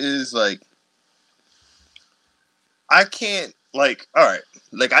for it is? Like, I can't, like, all right,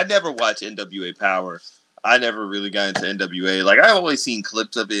 like, I never watched NWA Power. I never really got into NWA. Like, I've always seen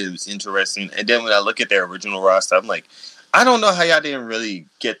clips of it. It was interesting. And then when I look at their original roster, I'm like, I don't know how y'all didn't really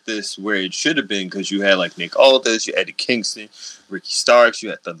get this where it should have been, because you had, like, Nick Aldis, you had Eddie Kingston, Ricky Starks, you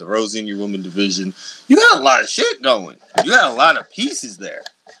had Thunder Rosa in your women division. You got a lot of shit going. You got a lot of pieces there.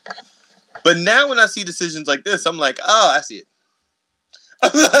 But now when I see decisions like this, I'm like, oh, I see it.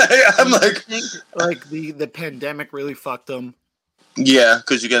 I'm like, I think, like, the pandemic really fucked them. Yeah,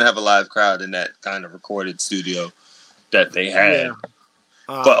 because you're going to have a live crowd in that kind of recorded studio that they had. Yeah.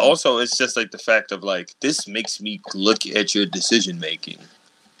 But also, it's just like the fact of, like, this makes me look at your decision making.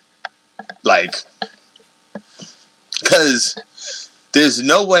 Like, because there's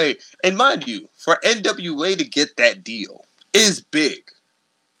no way, and mind you, for NWA to get that deal is big.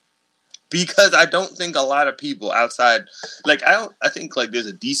 Because I don't think a lot of people outside, like, I think, like, there's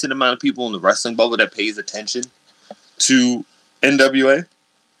a decent amount of people in the wrestling bubble that pays attention to NWA.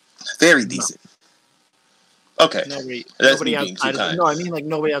 Very decent. Okay. Nobody outside. I mean, like,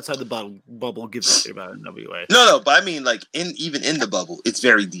 nobody outside the bubble gives a shit about NWA. No, but I mean, like, even in the bubble, it's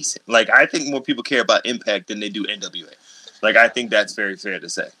very decent. Like, I think more people care about Impact than they do NWA. Like, I think that's very fair to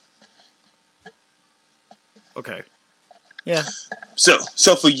say. Okay. Yeah. So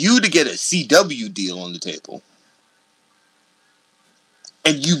for you to get a CW deal on the table,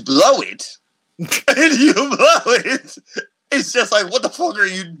 and you blow it, it's just like, what the fuck are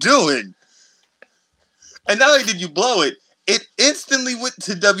you doing? And not only did you blow it, it instantly went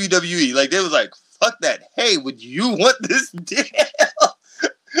to WWE. Like, they was like, fuck that. Hey, would you want this deal?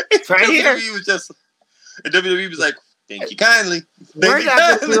 It's right here. WWE was like, thank you kindly. We're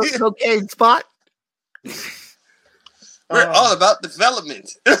not going to do a cocaine spot. We're all about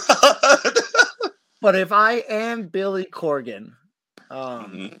development. But if I am Billy Corgan,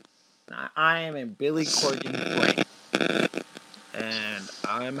 I am in Billy Corgan's brain, and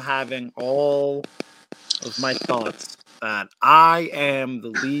I'm having all of my thoughts that I am the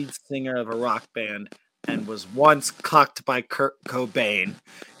lead singer of a rock band and was once cucked by Kurt Cobain.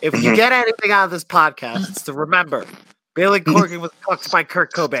 If you get anything out of this podcast, it's to remember Billy Corgan was cucked by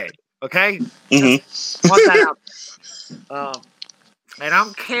Kurt Cobain. Okay? Just want that out. And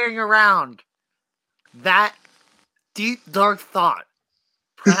I'm carrying around that deep, dark thought.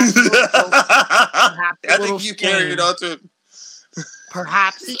 Perhaps I think you carried it on to him.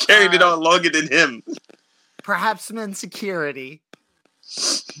 Perhaps you carried it on longer than him. Perhaps some insecurity.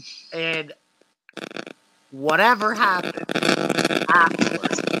 And whatever happened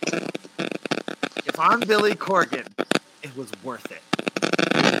afterwards, if I'm Billy Corgan, it was worth it.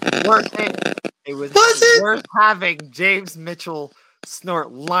 Worth it It was it? worth having James Mitchell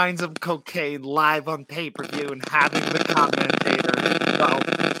snort lines of cocaine live on pay-per-view and having the commentator go,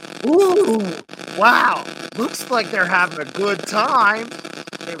 "Ooh, wow, looks like they're having a good time."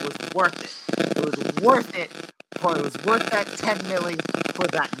 It was worth it. It was worth it. It was worth that 10 milli for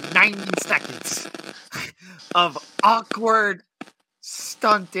that 90 seconds of awkward,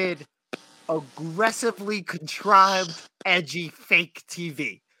 stunted, aggressively contrived, edgy, fake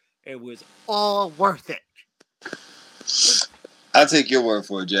TV. It was all worth it. I'll take your word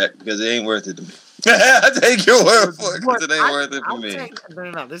for it, Jack, because it ain't worth it to me. I'll take your word for it because it ain't worth it for me.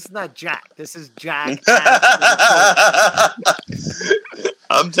 No, this is not Jack. This is Jack.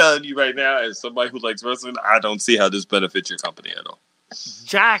 I'm telling you right now, as somebody who likes wrestling, I don't see how this benefits your company at all.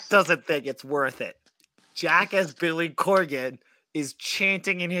 Jack doesn't think it's worth it. Jack, as Billy Corgan, is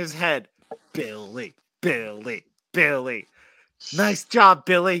chanting in his head, "Billy, Billy, Billy. Nice job,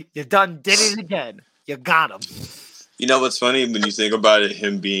 Billy. You did it again. You got him." You know what's funny? When you think about it,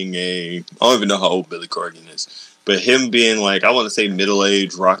 him being I don't even know how old Billy Corgan is, but him being like, I want to say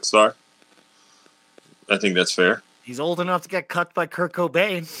middle-aged rock star. I think that's fair. He's old enough to get cut by Kurt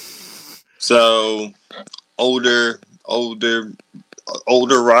Cobain. So, older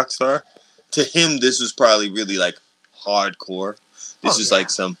rock star. To him, this was probably really like hardcore. This is like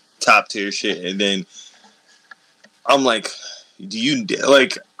some top tier shit. And then I'm like, what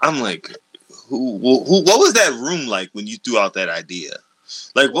was that room like when you threw out that idea?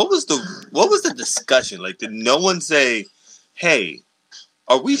 Like, what was the discussion? Like, did no one say, "Hey,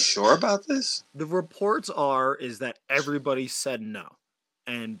 are we sure about this?" The reports is that everybody said no,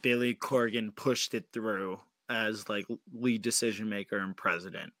 and Billy Corgan pushed it through as like lead decision maker and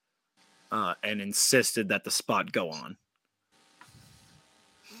president, and insisted that the spot go on.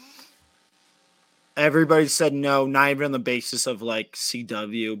 Everybody said no, not even on the basis of like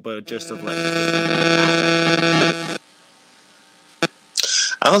CW, but just of like.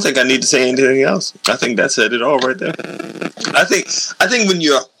 I don't think I need to say anything else. I think that said it all right there. I think when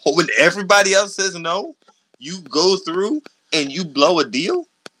everybody else says no, you go through and you blow a deal.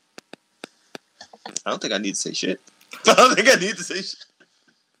 I don't think I need to say shit.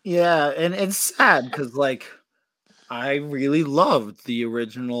 Yeah, and it's sad because like I really loved the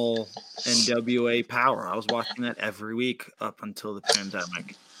original NWA Power. I was watching that every week up until the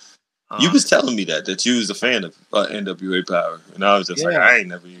pandemic. You was telling me that you was a fan of NWA Power, and I was just like, I ain't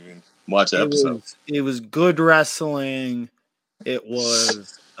never even watched the episode. It was good wrestling. It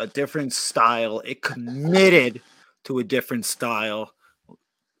was a different style. It committed to a different style.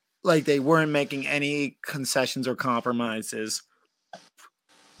 Like they weren't making any concessions or compromises.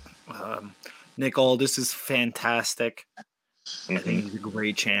 Nick Aldis is fantastic. I think he's a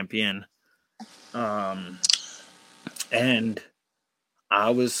great champion. And I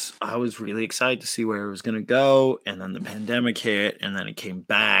was really excited to see where it was going to go, and then the pandemic hit, and then it came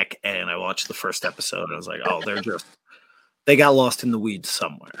back, and I watched the first episode, and I was like, oh, they got lost in the weeds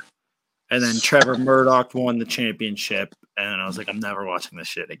somewhere. And then Trevor Murdoch won the championship, and I was like, I'm never watching this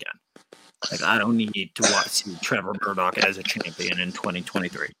shit again. Like, I don't need to see Trevor Murdoch as a champion in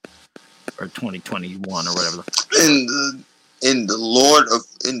 2023 or 2021 or whatever. In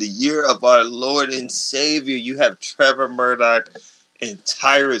the year of our Lord and Savior, you have Trevor Murdoch and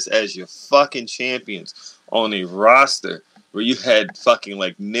Tyrus as your fucking champions on a roster where you had fucking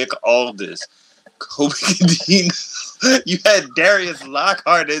like Nick Aldis, Kobe Kadeem, you had Darius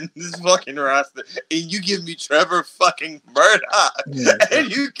Lockhart in this fucking roster, and you give me Trevor fucking Murdoch,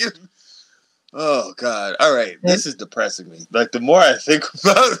 and you give. Oh God! All right, this is depressing me. Like the more I think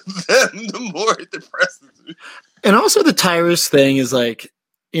about them, the more it depresses me. And also the Tyrus thing is like,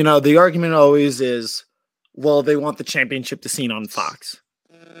 you know, the argument always is, well, they want the championship to be seen on Fox.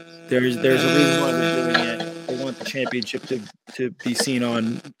 There's a reason why they're doing it. They want the championship to be seen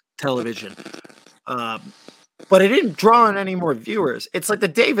on television. But it didn't draw in any more viewers. It's like the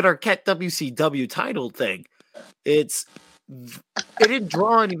David Arquette WCW title thing. It didn't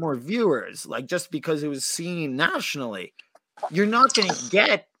draw any more viewers, like just because it was seen nationally. You're not going to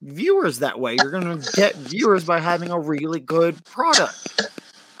get viewers that way. You're going to get viewers by having a really good product.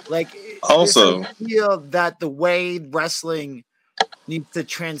 Like, also, this idea that the way wrestling needs to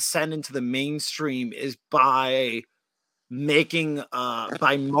transcend into the mainstream is by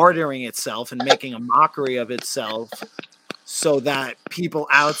martyring itself and making a mockery of itself so that people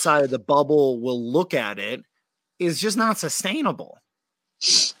outside of the bubble will look at it is just not sustainable.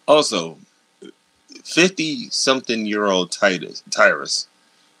 Also, 50-something-year-old Tyrus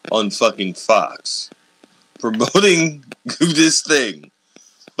on fucking Fox promoting this thing,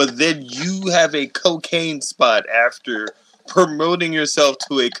 but then you have a cocaine spot after promoting yourself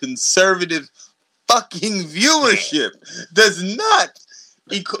to a conservative fucking viewership does not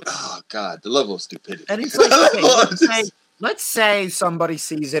equal. Oh God, the level of stupidity. And it's like, okay, let's say somebody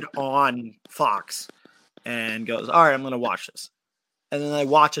sees it on Fox and goes, "All right, I'm going to watch this," and then they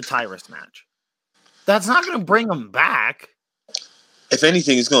watch a Tyrus match. That's not going to bring them back. If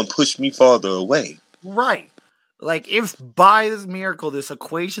anything, it's going to push me farther away. Right. Like, if by this miracle, this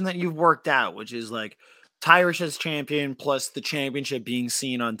equation that you've worked out, which is like Tyrus as champion plus the championship being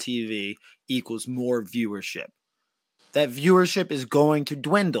seen on TV equals more viewership, that viewership is going to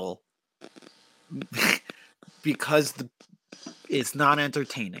dwindle because it's not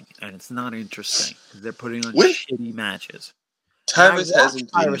entertaining and it's not interesting. They're putting on shitty matches. Tyrus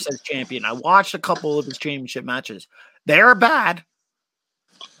hasn't been... Tyrus as champion. I watched a couple of his championship matches. They're bad.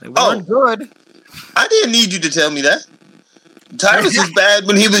 They weren't good. I didn't need you to tell me that. Tyrus is bad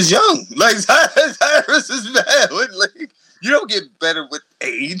when he was young. Like, Tyrus is bad when, like, you don't get better with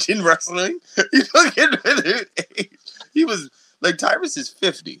age in wrestling. You don't get better with age. He was, like, Tyrus is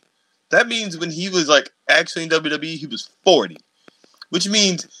 50. That means when he was, like, actually in WWE, he was 40. Which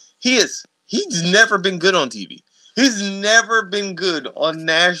means he's never been good on TV. He's never been good on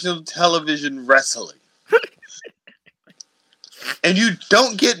national television wrestling. And you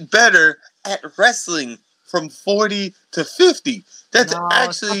don't get better at wrestling from 40 to 50. That's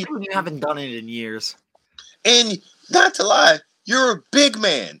actually... You haven't done it in years. And not to lie, you're a big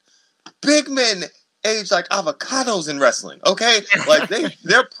man. Big men age like avocados in wrestling, okay? Like,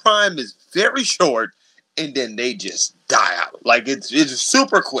 their prime is very short, and then they just die out. Like, it's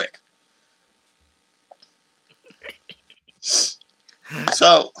super quick. So,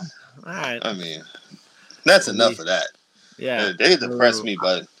 all right. I mean, that's enough of that. Yeah. They depress me,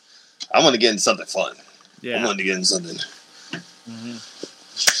 but I want to get into something fun. Yeah. I want to get into something. We'll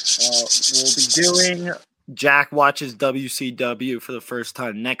be doing Jack watches WCW for the first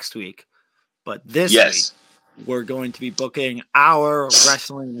time next week. But this week, we're going to be booking our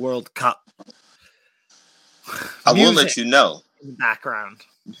Wrestling World Cup. I will let you know. In the background.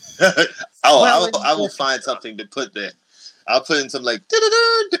 I will find something to put there. I'll put in some like,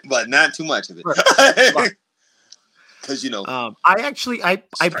 but not too much of it. Because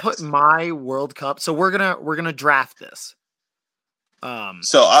I put my World Cup. So we're gonna draft this.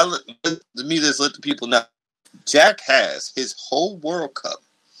 So let the people know. Jack has his whole World Cup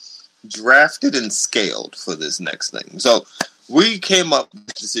drafted and scaled for this next thing. So we came up with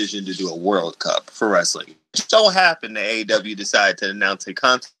the decision to do a World Cup for wrestling. It so happened that AEW decided to announce a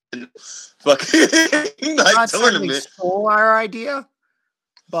content fucking like tournament. Stole our idea,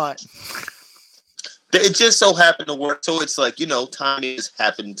 but it just so happened to work. So it's like, time is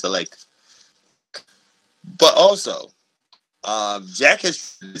happened to like. But also, Jack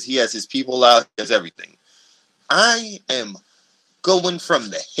has his people out. He has everything. I am going from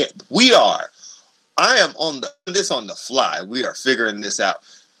the hip. I am on the fly. We are figuring this out.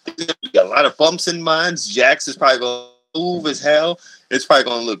 There's going to be a lot of bumps in minds. Jax is probably going to move as hell. It's probably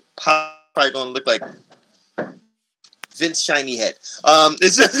going to look like Vince shiny head.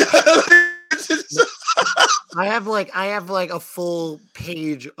 It's just I have like a full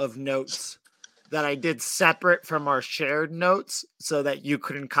page of notes that I did separate from our shared notes so that you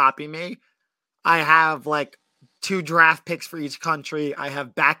couldn't copy me. I have like 2 draft picks for each country. I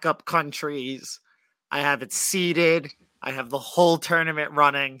have backup countries. I have it seeded. I have the whole tournament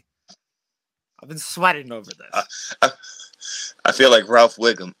running. I've been sweating over this. I feel like Ralph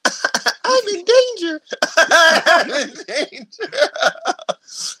Wiggum. I'm in danger. I'm in danger.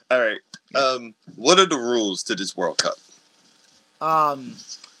 All right. What are the rules to this World Cup?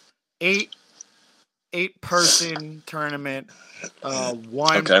 8-person tournament.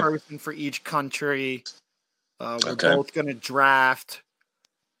 1 person for each country. We're both going to draft.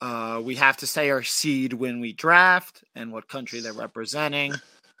 We have to say our seed when we draft and what country they're representing.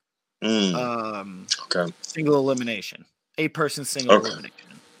 Single elimination. 8-person single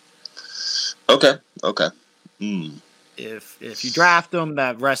elimination. Okay. If you draft them,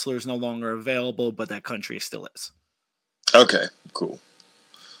 that wrestler is no longer available, but that country still is. Okay, cool.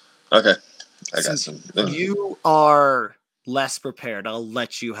 Okay, I got some. You are less prepared. I'll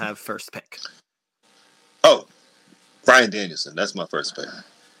let you have first pick. Oh, Bryan Danielson. That's my first pick.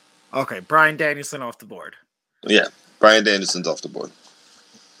 Okay, Bryan Danielson off the board. Yeah, Bryan Danielson's off the board.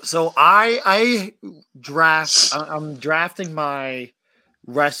 So I'm drafting my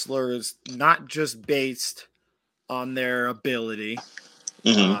wrestlers not just based on their ability.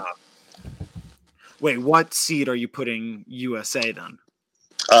 Wait, what seed are you putting USA then?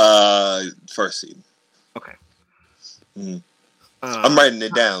 First seed. Okay. I'm writing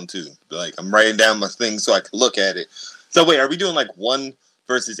it down too. Like, I'm writing down my things so I can look at it. So wait, are we doing like one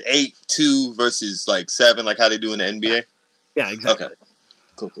versus 8, 2 versus like 7, like how they do in the NBA? Yeah, exactly. Okay.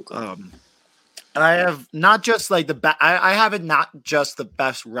 Cool. I have not just like I have it not just the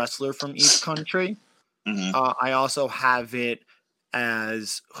best wrestler from each country. Mm-hmm. I also have it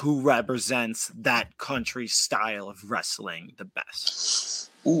as who represents that country's style of wrestling the best.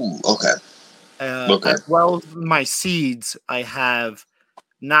 Ooh, okay. As well as my seeds, I have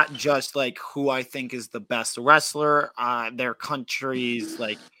not just like who I think is the best wrestler, their countries,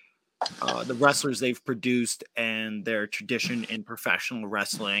 like the wrestlers they've produced and their tradition in professional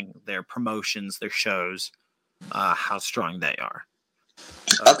wrestling, their promotions, their shows, how strong they are.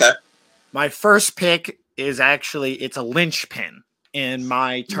 Okay. My first pick is it's a linchpin in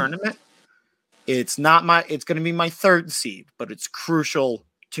my tournament. It's going to be my third seed, but it's crucial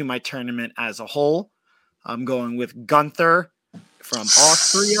to my tournament as a whole. I'm going with Gunther from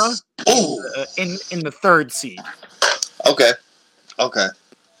Austria in the third seed. Okay.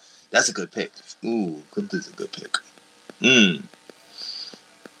 That's a good pick. Ooh, Gunther's a good pick.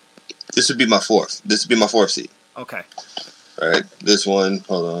 This would be my fourth. This would be my fourth seed. Okay. All right. This one,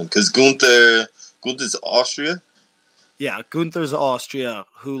 hold on. Because Gunther's Austria? Yeah, Gunther's Austria,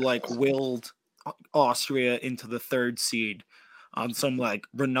 who like willed Austria into the third seed on some like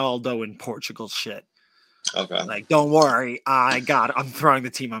Ronaldo in Portugal shit. Okay. Like, don't worry, I'm throwing the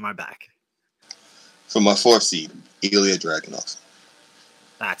team on my back. For my fourth seed, Ilya Dragunov.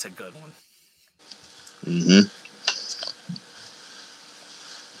 That's a good one. Mm-hmm.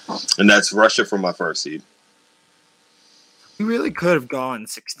 And that's Russia for my first seed. We really could have gone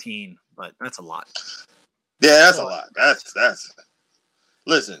 16, but that's a lot. Yeah, that's a lot. That's.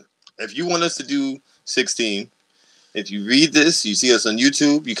 Listen, if you want us to do 16, if you read this, you see us on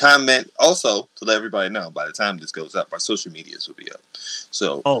YouTube, you comment. Also, to let everybody know, by the time this goes up, our social medias will be up.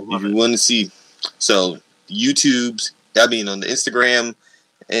 So, if you want to see, YouTube's, on the Instagram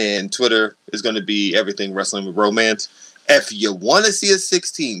and Twitter is going to be everything Wrestling with Wromance. If you want to see a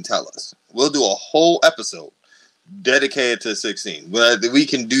 16, tell us. We'll do a whole episode dedicated to 16. We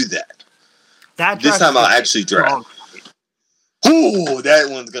can do that. This time I'll actually draft. Ooh, that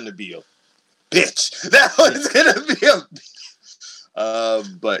one's going to be a bitch. That one's going to be a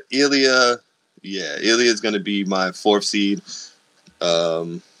bitch. But Ilya's going to be my fourth seed.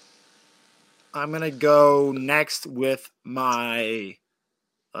 I'm going to go next with my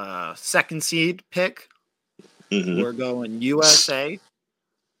second seed pick. Mm-hmm. We're going USA.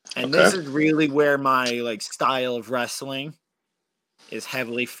 And this is really where my like style of wrestling is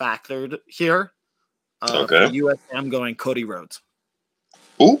heavily factored here. For USA, I'm going Cody Rhodes.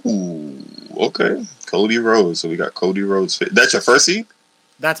 Ooh, okay. Cody Rhodes. So we got Cody Rhodes. That's your first seed?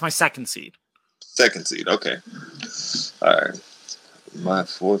 That's my second seed. Second seed, okay. All right. My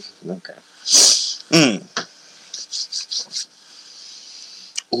fourth, okay.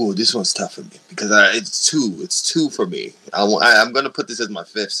 Ooh, this one's tough for me because it's two. It's two for me. I'm going to put this as my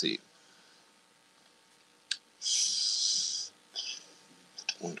fifth seed.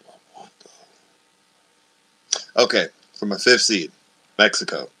 What do I want, though? Okay, for my fifth seed,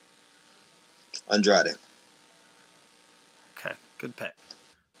 Mexico. Andrade. Okay, good pick.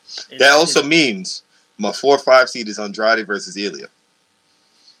 That also means my 4-5 seed is Andrade versus Ilya.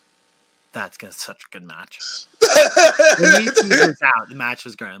 That's such a good match. When these teams out, the match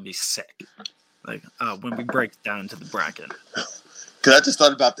is going to be sick. Like when we break down to the bracket. Because I just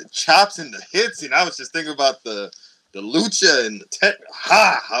thought about the chops and the hits, and I was just thinking about the lucha and the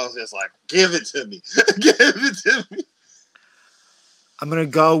I was just like, give it to me. Give it to me. I'm going to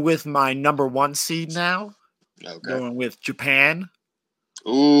go with my number one seed now. Okay. Going with Japan.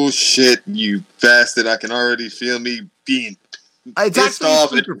 Oh, shit, you bastard. I can already feel me being pissed off. It's actually a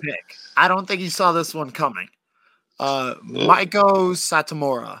super pick. I don't think you saw this one coming. Maiko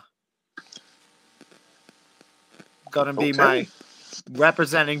Satomura. Gonna be my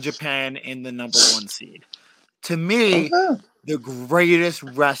representing Japan in the number one seed. To me, the greatest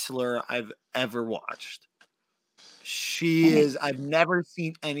wrestler I've ever watched. She is. I've never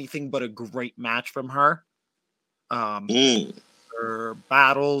seen anything but a great match from her. Her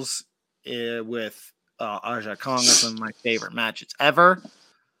battles with Aja Kong are some of my favorite matches ever.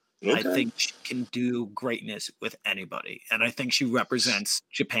 Okay. I think she can do greatness with anybody, and I think she represents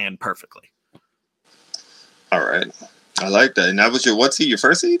Japan perfectly. All right. I like that. And that was your what seed? Your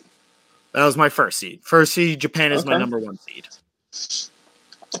first seed? That was my first seed. First seed, Japan is my number one seed.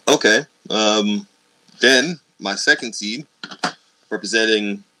 Okay. Then my second seed,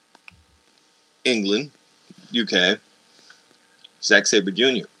 representing England, UK, Zack Sabre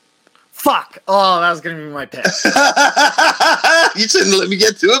Jr. Fuck! Oh, that was gonna be my pick. You shouldn't let me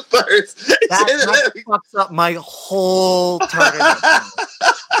get to it first. That fucks up my whole tournament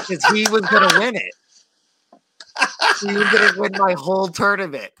because he was gonna win it. He was gonna win my whole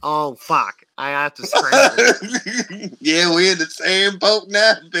tournament. Oh fuck! I have to scramble. Yeah, we're in the same boat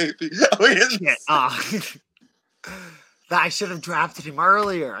now, baby. Shit. I should have drafted him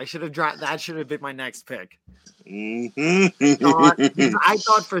earlier. I should have that should have been my next pick. I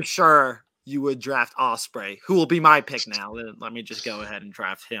thought for sure you would draft Ospreay, who will be my pick now. Let me just go ahead and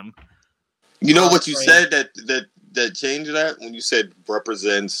draft him. You know what you said that changed that when you said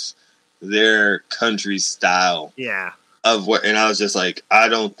represents their country's style. Yeah. Of what, and I was just like, I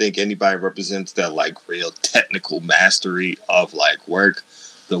don't think anybody represents that like real technical mastery of like work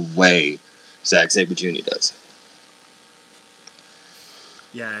the way Zack Sabre Jr. does.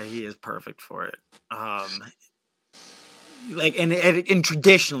 Yeah, he is perfect for it. Like and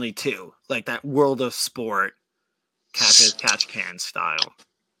traditionally too, like that World of Sport catch can style.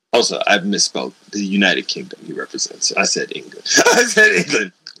 Also, I've misspoke. The United Kingdom he represents. I said England. I said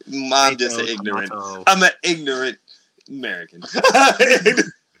England. I'm just an ignorant. I'm an ignorant American.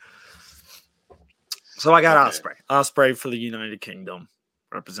 So I got Ospreay for the United Kingdom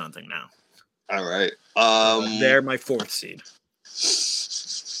representing now. All right. They're my 4th seed.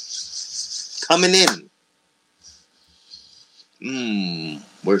 Coming in.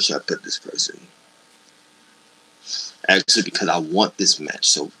 Where should I put this person? Actually, because I want this match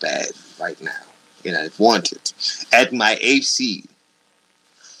so bad right now. And I want it. At my 8th seed,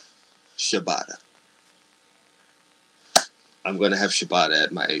 Shibata. I'm going to have Shibata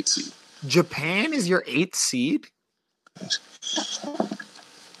at my 8th seed. Japan is your 8th seed?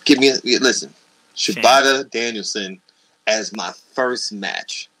 Listen. Shibata Danielson as my first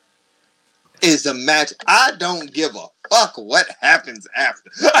match is a match I don't give a fuck what happens after.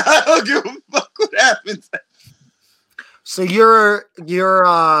 I don't give a fuck what happens after. So you're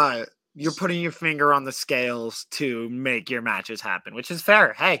putting your finger on the scales to make your matches happen, which is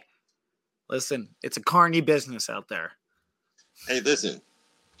fair. Hey, listen, it's a carny business out there. Hey, listen,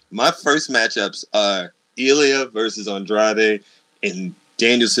 my first matchups are Ilya versus Andrade and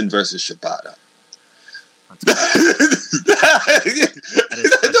Danielson versus Shibata.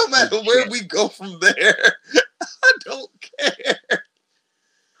 It don't matter where we go from there. I don't care.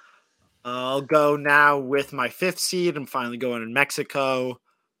 I'll go now with my 5th seed. I'm finally going in Mexico.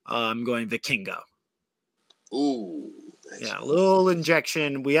 I'm going Vikingo. Ooh. Yeah, a little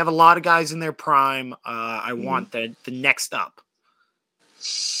injection. We have a lot of guys in their prime. I want the next up.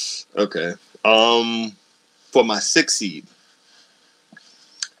 Okay. For my 6th seed,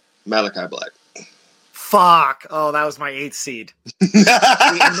 Malachi Black. Fuck. Oh, that was my 8th seed. and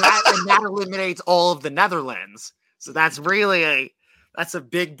that eliminates all of the Netherlands. So that's really a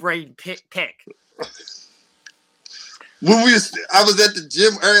big brain pick. I was at the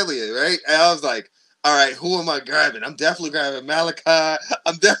gym earlier, right? And I was like, all right, who am I grabbing? I'm definitely grabbing Malachi.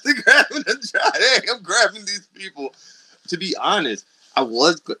 I'm definitely grabbing Andrade. I'm grabbing these people. To be honest, it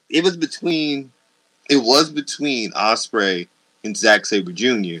was between Ospreay and Zack Sabre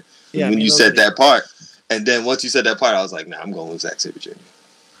Jr. Yeah, when you said that part. And then once you said that part, I was like, nah, I'm going with Zack Sabre Jr.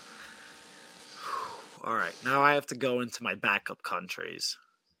 All right, now I have to go into my backup countries.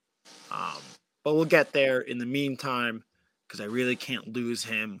 But we'll get there. In the meantime, because I really can't lose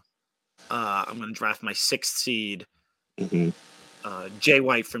him, I'm going to draft my 6th seed, Jay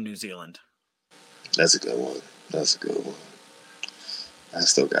White from New Zealand. That's a good one. I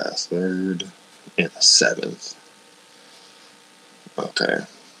still got a 3rd and a 7th. Okay.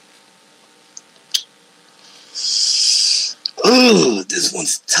 Oh, this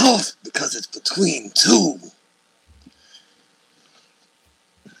one's tough because it's between 2.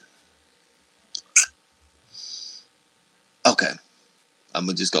 Okay. I'm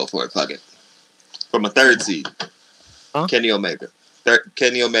going to just go for it. Fuck it. For my 3rd seed, Kenny Omega.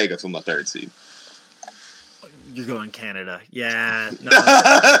 Kenny Omega for my 3rd seed. You're going Canada. Yeah. No.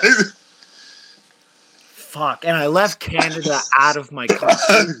 Fuck. And I left Canada out of my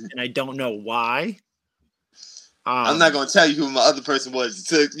country, and I don't know why. I'm not going to tell you who my other person was.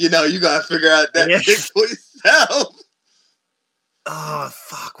 So, you got to figure out that pick for yourself. Oh,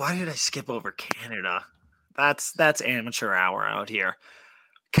 fuck. Why did I skip over Canada? That's amateur hour out here.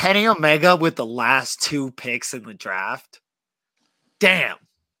 Kenny Omega with the last 2 picks in the draft. Damn.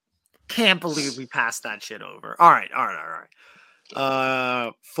 Can't believe we passed that shit over. All right.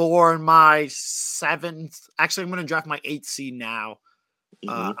 For my 7th, actually, I'm going to draft my 8th seed now.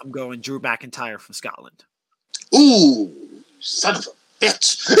 I'm going Drew McIntyre from Scotland. Ooh, son of a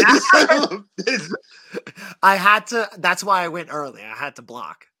bitch. I had to, that's why I went early. I had to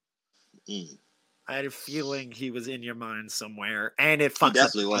block. I had a feeling he was in your mind somewhere, and it fucks up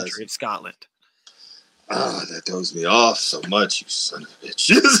definitely the country was. of Scotland. Oh, that throws me off so much, you son of a bitch.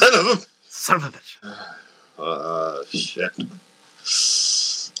 You son of a shit.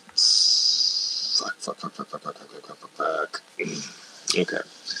 Fuck. Okay.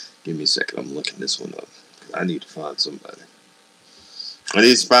 Give me a second. I'm looking this one up. I need to find somebody. I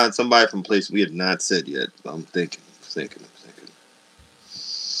need to find somebody from a place we have not said yet. I'm thinking. I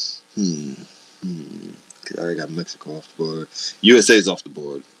already got Mexico off the board. USA's off the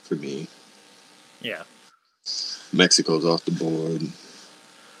board for me. Yeah. Mexico's off the board.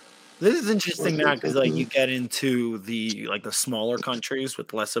 This is interesting now because like you get into the smaller countries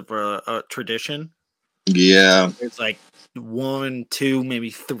with less of a tradition. Yeah. There's like 1, 2, maybe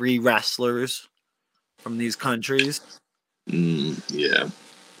 3 wrestlers from these countries. Yeah.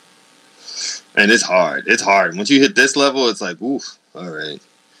 And it's hard. It's hard. Once you hit this level, it's like, oof, all right.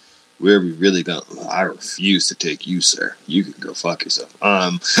 Where are we really going? I refuse to take you, sir. You can go fuck yourself.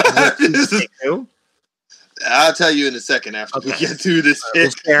 I'll tell you in a second after we get through this. We'll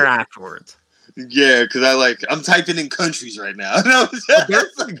share afterwards. Yeah, because I'm typing in countries right now.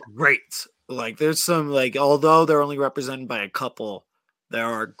 There's some greats. Like there's some although they're only represented by a couple, there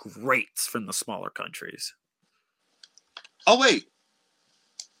are greats from the smaller countries. Oh wait,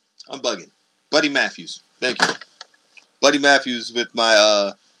 I'm bugging. Buddy Matthews, thank you. Buddy Matthews with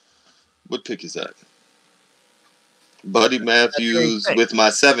my what pick is that? Buddy Matthews with my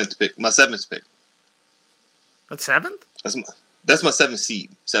 7th pick. My 7th pick. That's 7th? That's my 7th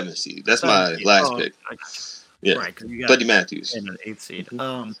seed. 7th seed. That's my last pick. Yeah. Right, you got Buddy Matthews. And an 8th seed.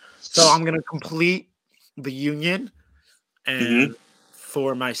 So I'm gonna complete the union and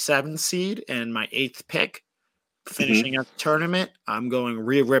for my 7th seed and my 8th pick, finishing at the tournament, I'm going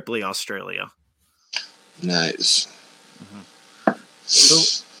Rhea Ripley, Australia. Nice.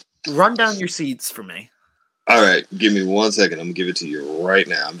 So run down your seeds for me. All right, give me 1 second. I'm gonna give it to you right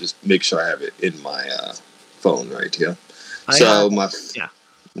now. I'm just make sure I have it in my phone right here.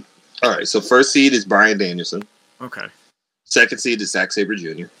 All right. So first seed is Bryan Danielson. Okay. Second seed is Zack Sabre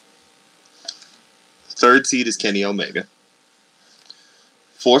Jr. Third seed is Kenny Omega.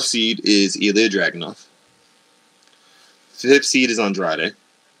 Fourth seed is Ilya Dragunov. Fifth seed is Andrade.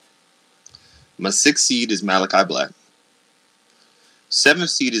 My 6th seed is Malachi Black. 7th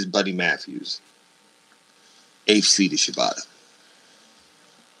seed is Buddy Matthews. 8th seed is Shibata.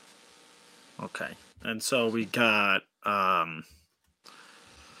 Okay. And so we got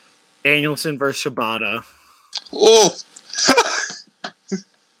Danielson versus Shibata. Oh!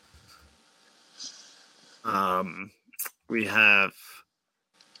 We have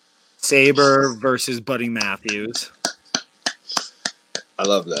Sabre versus Buddy Matthews. I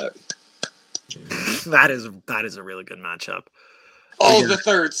love that. That is a really good matchup. Oh, the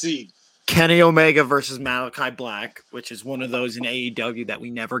 3rd seed. Kenny Omega versus Malachi Black, which is one of those in AEW that we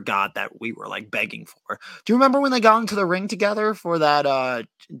never got that we were begging for. Do you remember when they got into the ring together for that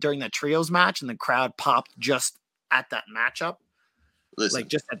during that trios match and the crowd popped just at that matchup? Listen,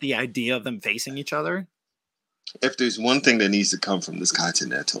 just at the idea of them facing each other? If there's one thing that needs to come from this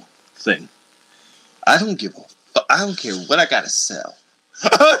Continental thing, I don't care what I gotta sell. I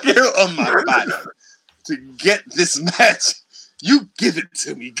don't care on my body to get this match. You give it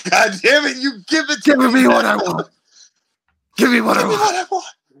to me. God damn it, you give it to me. Give me what I want. Give me what I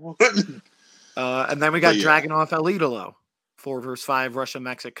want. And then we got Dragunov Elidolo, 4 versus 5 Russia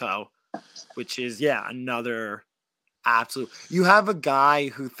Mexico, which is another absolute. You have a guy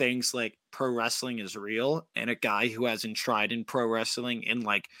who thinks pro wrestling is real, and a guy who hasn't tried in pro wrestling in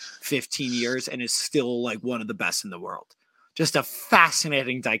 15 years and is still one of the best in the world. Just a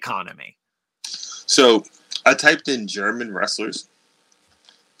fascinating dichotomy. So I typed in German wrestlers,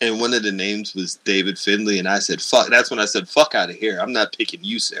 and one of the names was David Finlay, and I said, fuck. That's when I said, fuck out of here. I'm not picking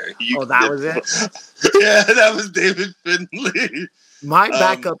you, sir. That was it? Yeah, that was David Finlay. My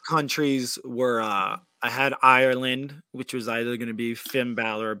backup countries were, I had Ireland, which was either going to be Finn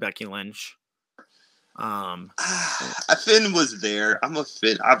Balor or Becky Lynch. Finn was there. I'm a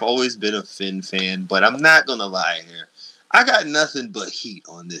Finn. I've always been a Finn fan, but I'm not going to lie here. I got nothing but heat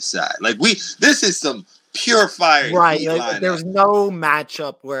on this side. This is some pure fire. Right. There's no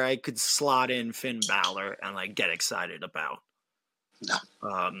matchup where I could slot in Finn Balor and get excited about. No.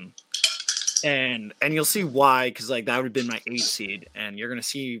 And you'll see why, because that would have been my 8th seed, and you're gonna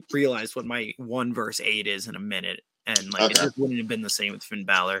realize what my 1 versus 8 is in a minute, and it just wouldn't have been the same with Finn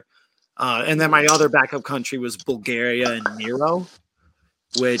Balor. And then my other backup country was Bulgaria and Miro,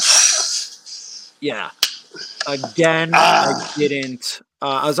 which, again, I didn't.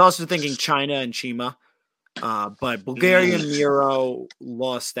 I was also thinking China and Chima, but Bulgaria and Miro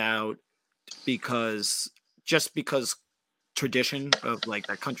lost out because tradition of like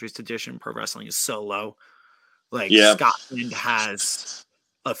that country's tradition, pro wrestling is so low. Like Scotland has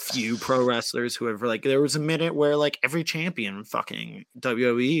a few pro wrestlers who have like there was a minute where like every champion in fucking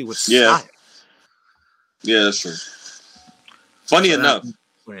WWE was Scottish. Yeah, that's true. Funny enough,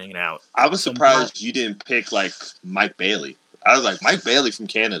 I was surprised you didn't pick like Mike Bailey. I was like, Mike Bailey from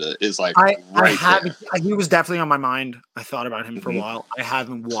Canada is like he was definitely on my mind. I thought about him for a while. I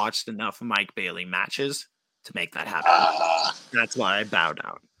haven't watched enough Mike Bailey matches to make that happen. That's why I bowed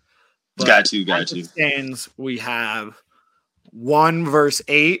out. But got you. Stands, we have 1 versus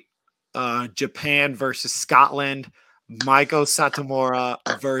 8, Japan versus Scotland, Meiko Satomura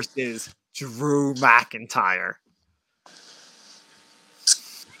versus Drew McIntyre.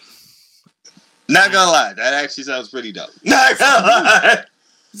 Not gonna lie, that actually sounds pretty dope. Not gonna lie.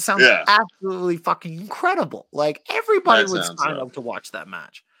 It sounds absolutely fucking incredible. Like everybody would sign up to watch that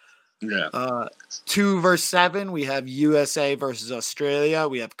match. Yeah. 2 versus 7, we have USA versus Australia.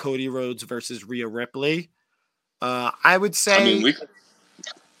 We have Cody Rhodes versus Rhea Ripley. I would say. I mean,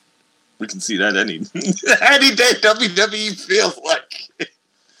 we can see that any day WWE feels like.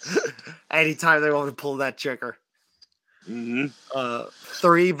 Anytime they want to pull that trigger.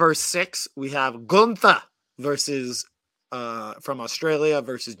 3 versus 6, we have Gunther versus from Australia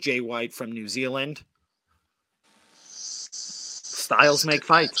versus Jay White from New Zealand. Styles make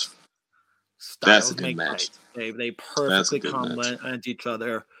fights. That's a good match. They perfectly complement each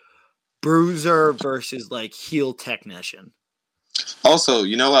other. Bruiser versus like heel technician. Also,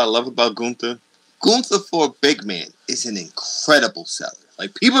 you know what I love about Gunther? Gunther for a big man is an incredible seller.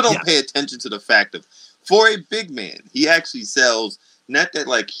 Like people don't pay attention to the fact of for a big man, he actually sells not that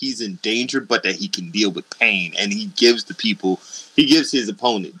like he's in danger, but that he can deal with pain, and he gives his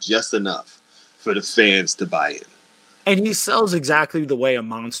opponent just enough for the fans to buy it. And he sells exactly the way a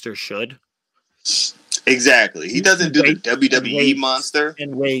monster should. Exactly. He doesn't do the WWE monster.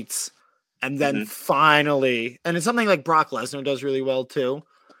 And waits. And then finally, and it's something like Brock Lesnar does really well too.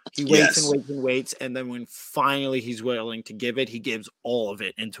 He waits and waits and waits. And then when finally he's willing to give it, he gives all of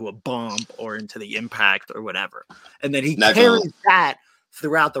it into a bomb or into the impact or whatever. And then he carries that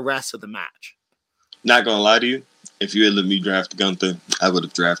throughout the rest of the match. Not going to lie to you. If you had let me draft Gunther, I would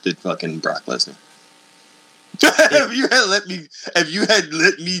have drafted fucking Brock Lesnar. If you had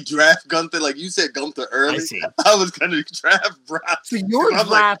let me draft Gunther, like you said Gunther early, I was gonna draft Brock. So your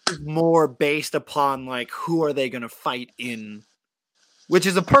draft is more based upon like who are they gonna fight in, which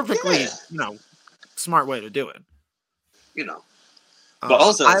is a perfectly smart way to do it. But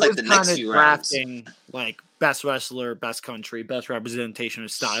also it's like the next few drafting like best wrestler, best country, best representation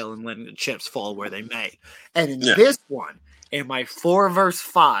of style, and letting the chips fall where they may. And in this one. In my 4 versus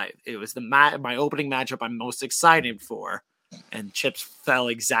 5, it was my opening matchup I'm most excited for, and chips fell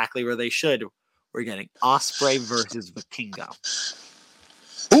exactly where they should. We're getting Ospreay versus Vikingo.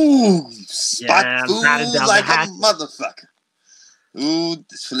 Ooh, spot food like a motherfucker. Ooh,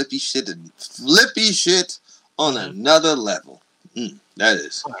 this flippy shit on another level. That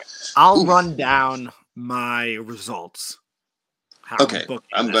is. Right. I'll run down my results. Okay,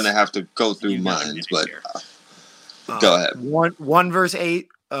 I'm going to have to go through mine, but... Go ahead. 1 versus 8,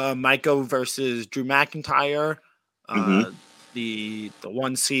 Meiko versus Drew McIntyre. The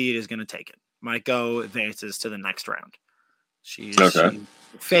 1 seed is going to take it. Meiko advances to the next round. She's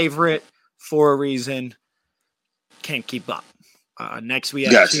favorite for a reason. Can't keep up. Next we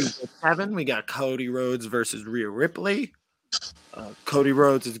have 2 versus 7. We got Cody Rhodes versus Rhea Ripley. Cody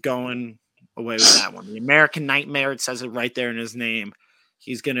Rhodes is going away with that one. The American Nightmare, it says it right there in his name.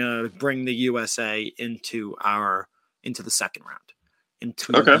 He's going to bring the USA into the second round,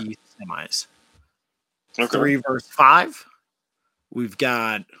 into the semis. 3 versus 5. We've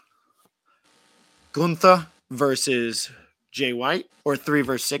got Gunther versus Jay White, or 3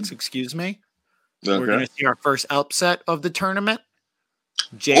 versus 6, excuse me. We're going to see our first upset of the tournament.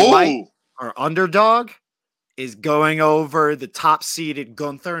 Jay White, our underdog, is going over the top-seeded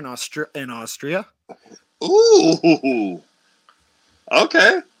Gunther in Austria. Ooh.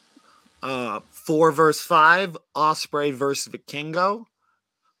 Okay. 4 versus 5, Ospreay versus Vikingo.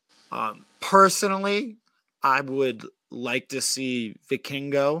 Personally, I would like to see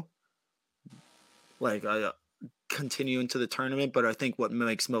Vikingo continue into the tournament, but I think what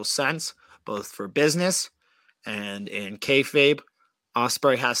makes most sense, both for business and in kayfabe,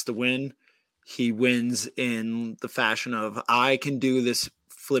 Ospreay has to win. He wins in the fashion of, I can do this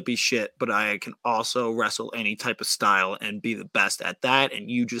flippy shit, but I can also wrestle any type of style and be the best at that, and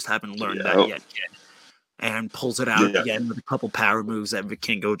you just haven't learned that yet, kid. And pulls it out again with a couple power moves that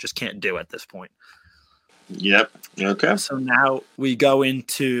Vikingo just can't do at this point. Yep. Okay. So now we go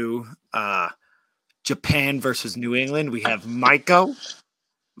into Japan versus New England. We have Maiko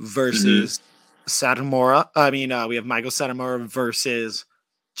versus Satomura. We have Maiko Satomura versus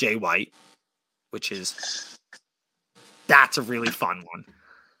Jay White, that's a really fun one.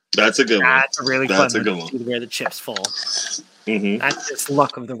 That's a good one. That's a really That's fun a good one. one. To see where the chips fall. Mm-hmm. That's just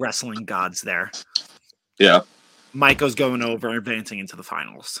luck of the wrestling gods there. Yeah. Maiko's going over, advancing into the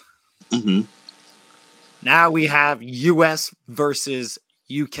finals. Mm-hmm. Now we have US versus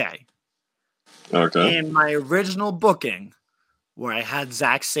UK. Okay. In my original booking, where I had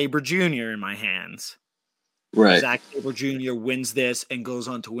Zack Sabre Jr. in my hands, Right. Zack Sabre Jr. wins this and goes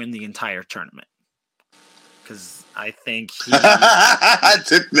on to win the entire tournament. Because I think he I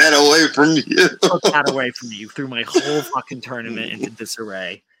took that away from you. took that away from me. You threw my whole fucking tournament into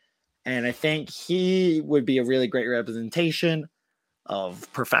disarray. And I think he would be a really great representation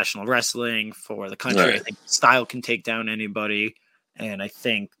of professional wrestling for the country. Right. I think style can take down anybody. And I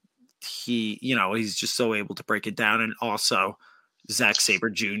think he's just so able to break it down. And also Zack Sabre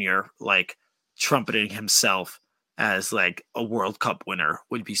Jr., like trumpeting himself as like a World Cup winner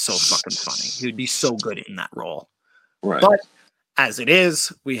would be so fucking funny. He would be so good in that role. Right. But as it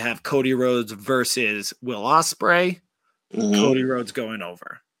is, we have Cody Rhodes versus Will Ospreay. Mm-hmm. Cody Rhodes going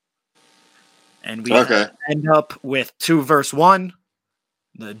over. And we end up with 2 versus 1.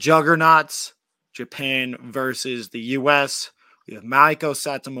 The Juggernauts, Japan versus the US. We have Maiko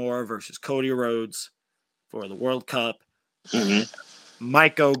Satomura versus Cody Rhodes for the World Cup. Mm-hmm.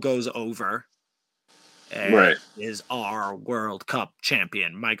 Maiko goes over. And is our World Cup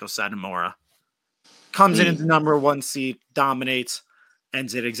champion, Maiko Satomura. Comes in at the number 1 seed, dominates,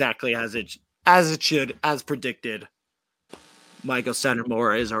 ends it exactly as it should, as predicted. Maiko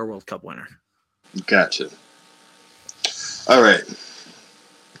Satomura is our World Cup winner. Gotcha. All right.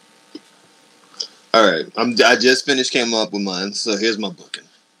 I just came up with mine, so here's my booking.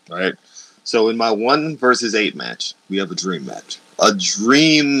 All right. So in my 1 versus 8 match, we have a dream match. A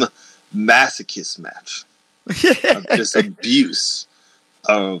dream masochist match. Of just abuse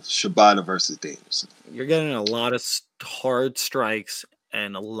of Shibata versus Danielson. You're getting a lot of hard strikes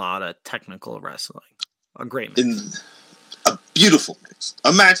and a lot of technical wrestling. A great match. A beautiful match.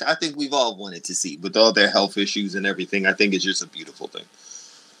 A match I think we've all wanted to see with all their health issues and everything. I think it's just a beautiful thing.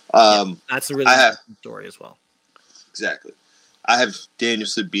 That's a really good story as well. Exactly. I have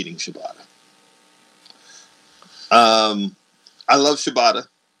Danielson beating Shibata. I love Shibata.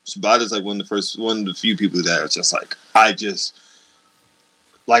 Shibata's like one of the few people that are just like,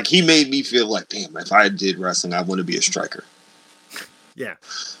 he made me feel like, damn, if I did wrestling, I want to be a striker. Yeah.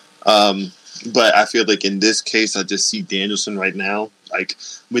 But I feel like in this case, I just see Danielson right now. Like,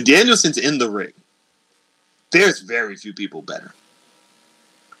 when Danielson's in the ring, there's very few people better.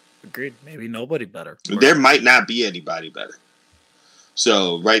 Agreed. Maybe nobody better. There might not be anybody better.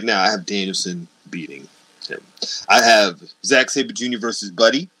 So right now, I have Danielson beating him. I have Zack Sabre Jr. versus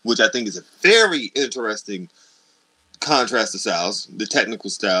Buddy, which I think is a very interesting contrast to styles. The technical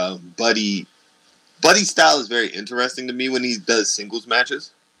style, Buddy's style is very interesting to me when he does singles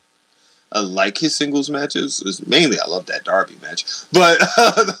matches. I like his singles matches. Mainly, I love that Darby match. But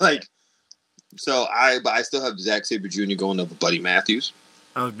I still have Zack Sabre Jr. going over Buddy Matthews.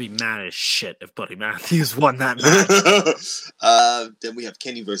 I would be mad as shit if Buddy Matthews won that match. Then we have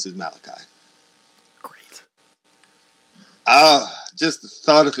Kenny versus Malachi. Great. Just the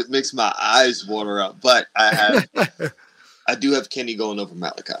thought of it makes my eyes water up. But I do have Kenny going over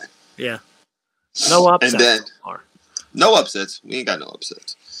Malachi. Yeah. No upsets. And then, no upsets. We ain't got no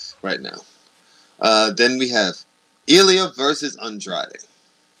upsets right now. Then we have Ilya versus Andrade.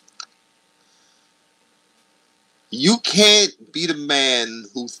 You can't beat a man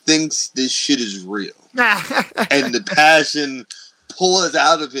who thinks this shit is real. And the passion pours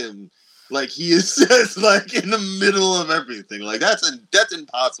out of him like he is just like in the middle of everything. Like that's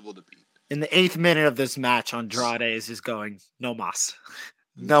impossible to beat. In the 8th minute of this match, Andrade is just going, no mas.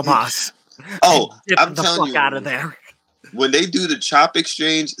 No mas. Oh, I'm telling you, out of there. When they do the chop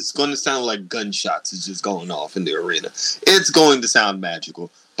exchange, it's going to sound like gunshots is just going off in the arena. It's going to sound magical.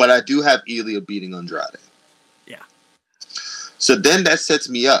 But I do have Ilya beating Andrade. Yeah. So then that sets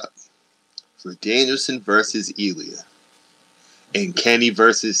me up for Danielson versus Ilya and Kenny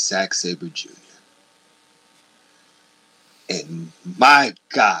versus Zack Sabre Jr. And my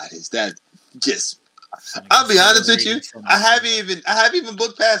God, is that just... I'll be honest with you, I haven't even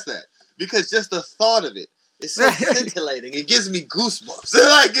looked past that because just the thought of it is so scintillating. It gives me goosebumps.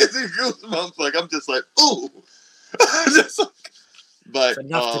 It gives me goosebumps. Like I'm just like, ooh. Just like, but it's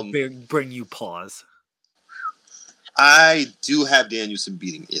enough to bring you pause. I do have Danielson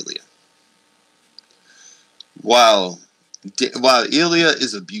beating Ilya. while Ilya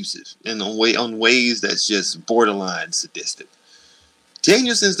is abusive in on ways that's just borderline sadistic,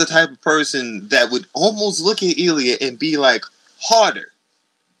 Danielson's the type of person that would almost look at Ilya and be like, harder.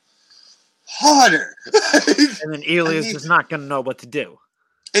 And then Ilya's just not going to know what to do.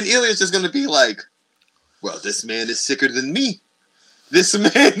 And Ilya's just going to be like, well, this man is sicker than me. This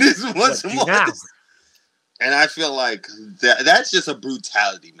man is much more. And I feel like that's just a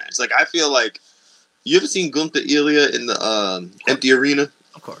brutality match. Like, I feel like, you ever seen Gunther Ilya in the empty arena?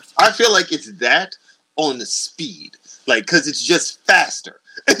 Of course. I feel like it's that on the speed. Like, because it's just faster.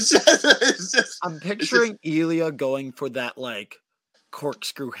 It's just I'm picturing Ilya going for that, like,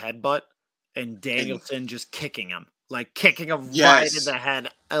 corkscrew headbutt and Danielson just kicking him. Like, kicking him right in the head,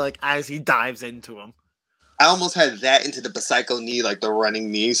 like, as he dives into him. I almost had that into the psycho knee, like the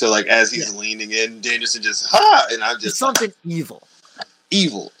running knee. So, like, as he's leaning in, Danielson just, and I'm just... It's something evil.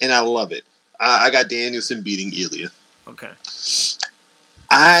 Evil, and I love it. I got Danielson beating Ilya. Okay.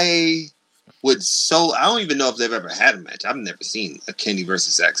 I don't even know if they've ever had a match. I've never seen a Kenny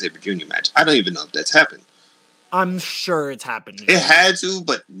versus Zack Sabre Jr. match. I don't even know if that's happened. I'm sure it's happened. It had to,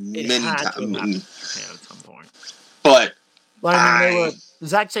 but many times. At some point. But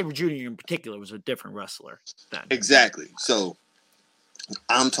Zack Sabre Jr. in particular was a different wrestler then. Exactly. So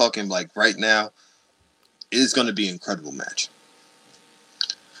I'm talking like right now, it's going to be an incredible match.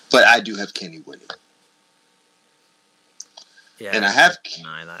 But I do have Kenny winning. Yeah, and I have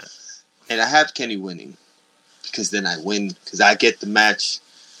deny that. And I have Kenny winning because then I win because I get the match.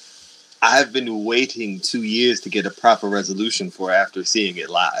 I have been waiting 2 years to get a proper resolution for after seeing it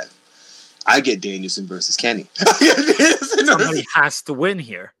live. I get Danielson versus Kenny. Somebody has to win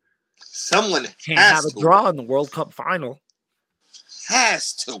here. Someone can't have a draw in the World Cup final.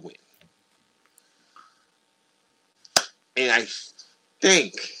 Has to win. And I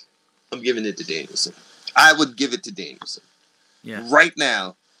think I'm giving it to Danielson. I would give it to Danielson. Yeah. Right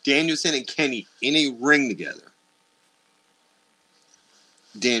now, Danielson and Kenny in a ring together.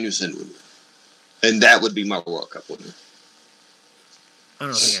 Danielson would win. And that would be my World Cup winner. I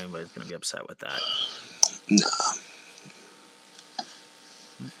don't think anybody's going to be upset with that. Nah.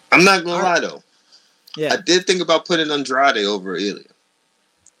 I'm not going to lie, though. Yeah. I did think about putting Andrade over Ilya.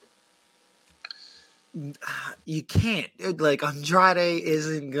 You can't. Like, Andrade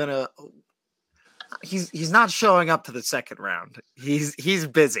isn't going to... He's not showing up to the second round. He's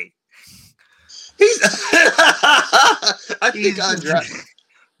busy.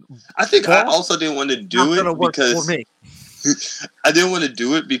 I also didn't want to do it because I didn't want to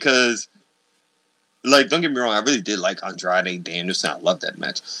do it because, like, don't get me wrong, I really did like Andrade Danielson. I love that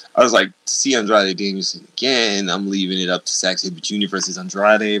match. I was like, see Andrade Danielson again. I'm leaving it up to Zack Sabre Jr. versus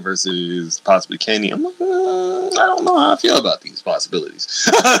Andrade versus possibly Kenny. I'm like, I don't know how I feel about these possibilities.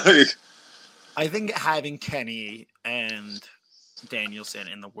 I think having Kenny and Danielson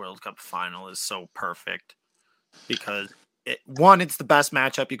in the World Cup final is so perfect because it's the best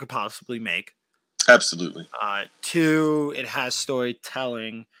matchup you could possibly make. Absolutely. 2, it has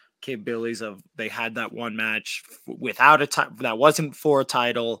storytelling capabilities of they had that one match without that wasn't for a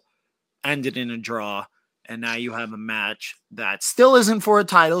title, ended in a draw, and now you have a match that still isn't for a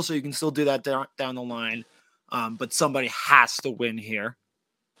title, so you can still do that down the line. But somebody has to win here.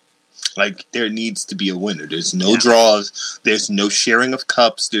 Like, there needs to be a winner. There's no draws. There's no sharing of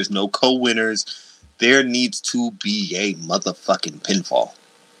cups. There's no co-winners. There needs to be a motherfucking pinfall.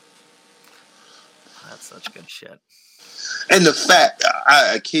 That's such good shit. And the fact,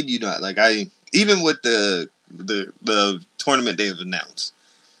 I kid you not, like, even with the tournament they have announced,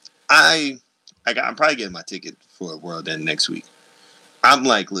 I'm probably getting my ticket for World End next week. I'm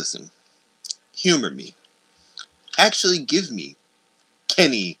like, listen, humor me. Actually give me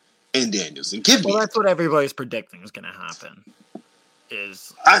Kenny and Danielson. That's what everybody's predicting is going to happen.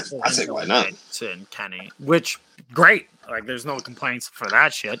 I say why not? And Kenny, which great. Like, there's no complaints for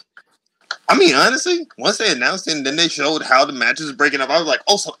that shit. I mean, honestly, once they announced it and then they showed how the matches are breaking up, I was like,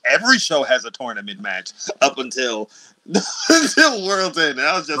 oh, so every show has a tournament match up until World's End. And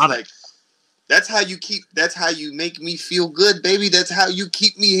I was just like, that's how you make me feel good, baby. That's how you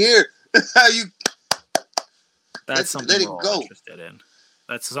keep me here. That's something we're all interested in.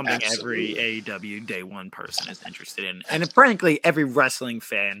 That's something Absolutely. Every AEW Day One person is interested in. And frankly, every wrestling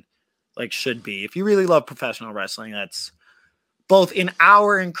fan should be. If you really love professional wrestling, that's both in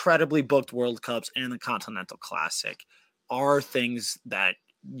our incredibly booked World Cups and the Continental Classic are things that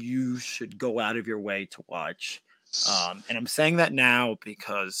you should go out of your way to watch. And I'm saying that now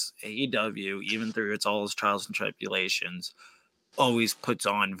because AEW, even through all its trials and tribulations, always puts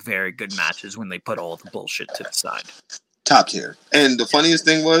on very good matches when they put all the bullshit to the side. Top tier. And the funniest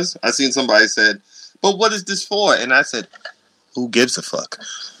thing was, I seen somebody said, but what is this for? And I said, who gives a fuck?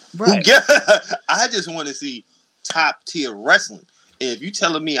 Right. I just want to see top tier wrestling. And if you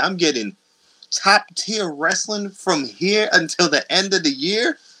telling me I'm getting top tier wrestling from here until the end of the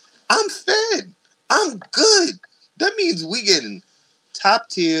year, I'm fed. I'm good. That means we getting top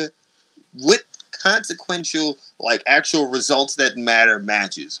tier with consequential, like actual results that matter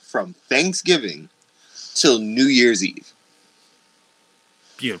matches from Thanksgiving till New Year's Eve.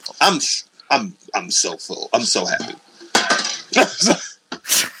 Beautiful. I'm so full. I'm so happy.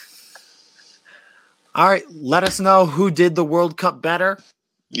 All right, let us know who did the World Cup better.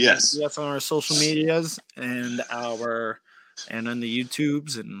 Yes. Yes, on our social medias and on the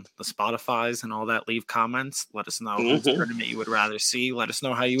YouTubes and the Spotifys and all that. Leave comments. Let us know whose tournament you would rather see. Let us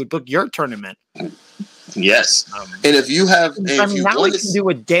know how you would book your tournament. Yes. And if you have, now we can do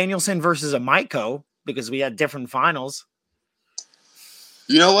a Danielson versus a Maiko because we had different finals.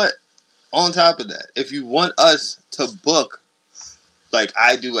 You know what? On top of that, if you want us to book, like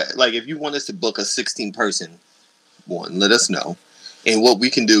I do, like if you want us to book a 16-person one, let us know. And what we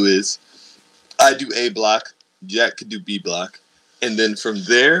can do is, I do A block, Jack could do B block, and then from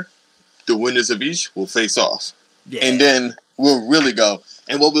there, the winners of each will face off. Yeah. And then we'll really go.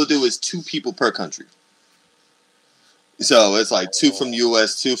 And what we'll do is 2 people per country. So it's like 2 from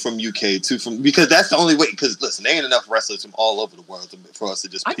US, 2 from UK, 2 from, because that's the only way. Because listen, there ain't enough wrestlers from all over the world for us to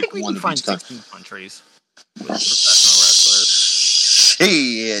just pick one of each country. 16 countries with professional wrestlers.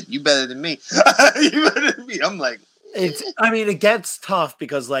 Shit, you better than me. You better than me. I'm like, it gets tough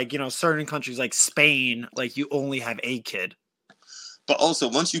because, like, certain countries like Spain, like you only have a kid. But also,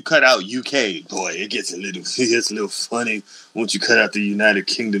 once you cut out UK, boy, it gets a little funny. Once you cut out the United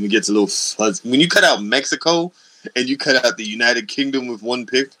Kingdom, it gets a little fuzzy. When you cut out Mexico and you cut out the United Kingdom with one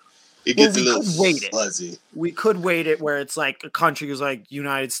pick, it gets a little fuzzy. We could wait it where it's like a country was like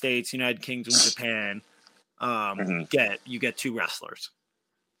United States, United Kingdom, Japan. You get 2 wrestlers.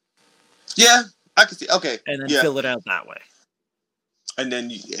 Yeah, I can see. Okay, and then fill it out that way. And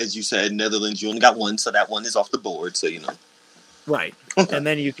then, as you said, Netherlands, you only got 1, so that one is off the board. So right. Okay. And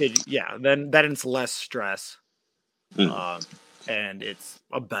then you could, then it's less stress, and it's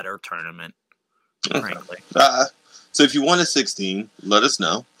a better tournament. Frankly. So if you want a 16, let us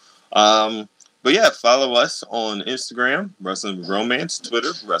know. But yeah, follow us on Instagram, Wrestling with Wromance,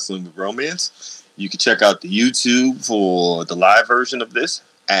 Twitter, Wrestling with Wromance. You can check out the YouTube for the live version of this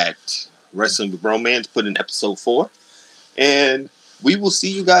at Wrestling with Wromance, put in episode 4. And we will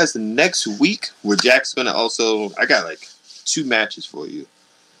see you guys the next week where Jack's going to also, I got like 2 matches for you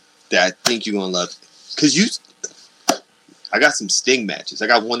that I think you're going to love. Because I got some Sting matches. I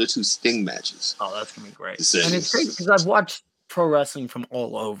got 1 or 2 Sting matches. Oh, that's going to be great. And it's great because I've watched pro wrestling from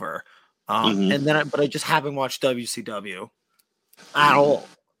all over. But I just haven't watched WCW at all.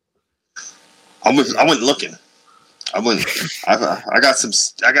 I went looking. I got some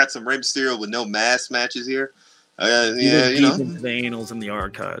Rey Mysterio with no mask matches here. The annals and the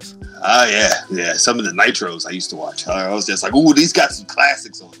archives. Yeah. Some of the Nitros I used to watch. I was just like, ooh, these got some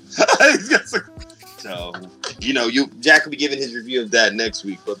classics on. So, Jack will be giving his review of that next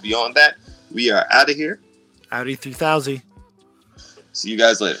week. But beyond that, we are out of here. Howdy 3000. See you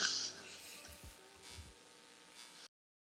guys later.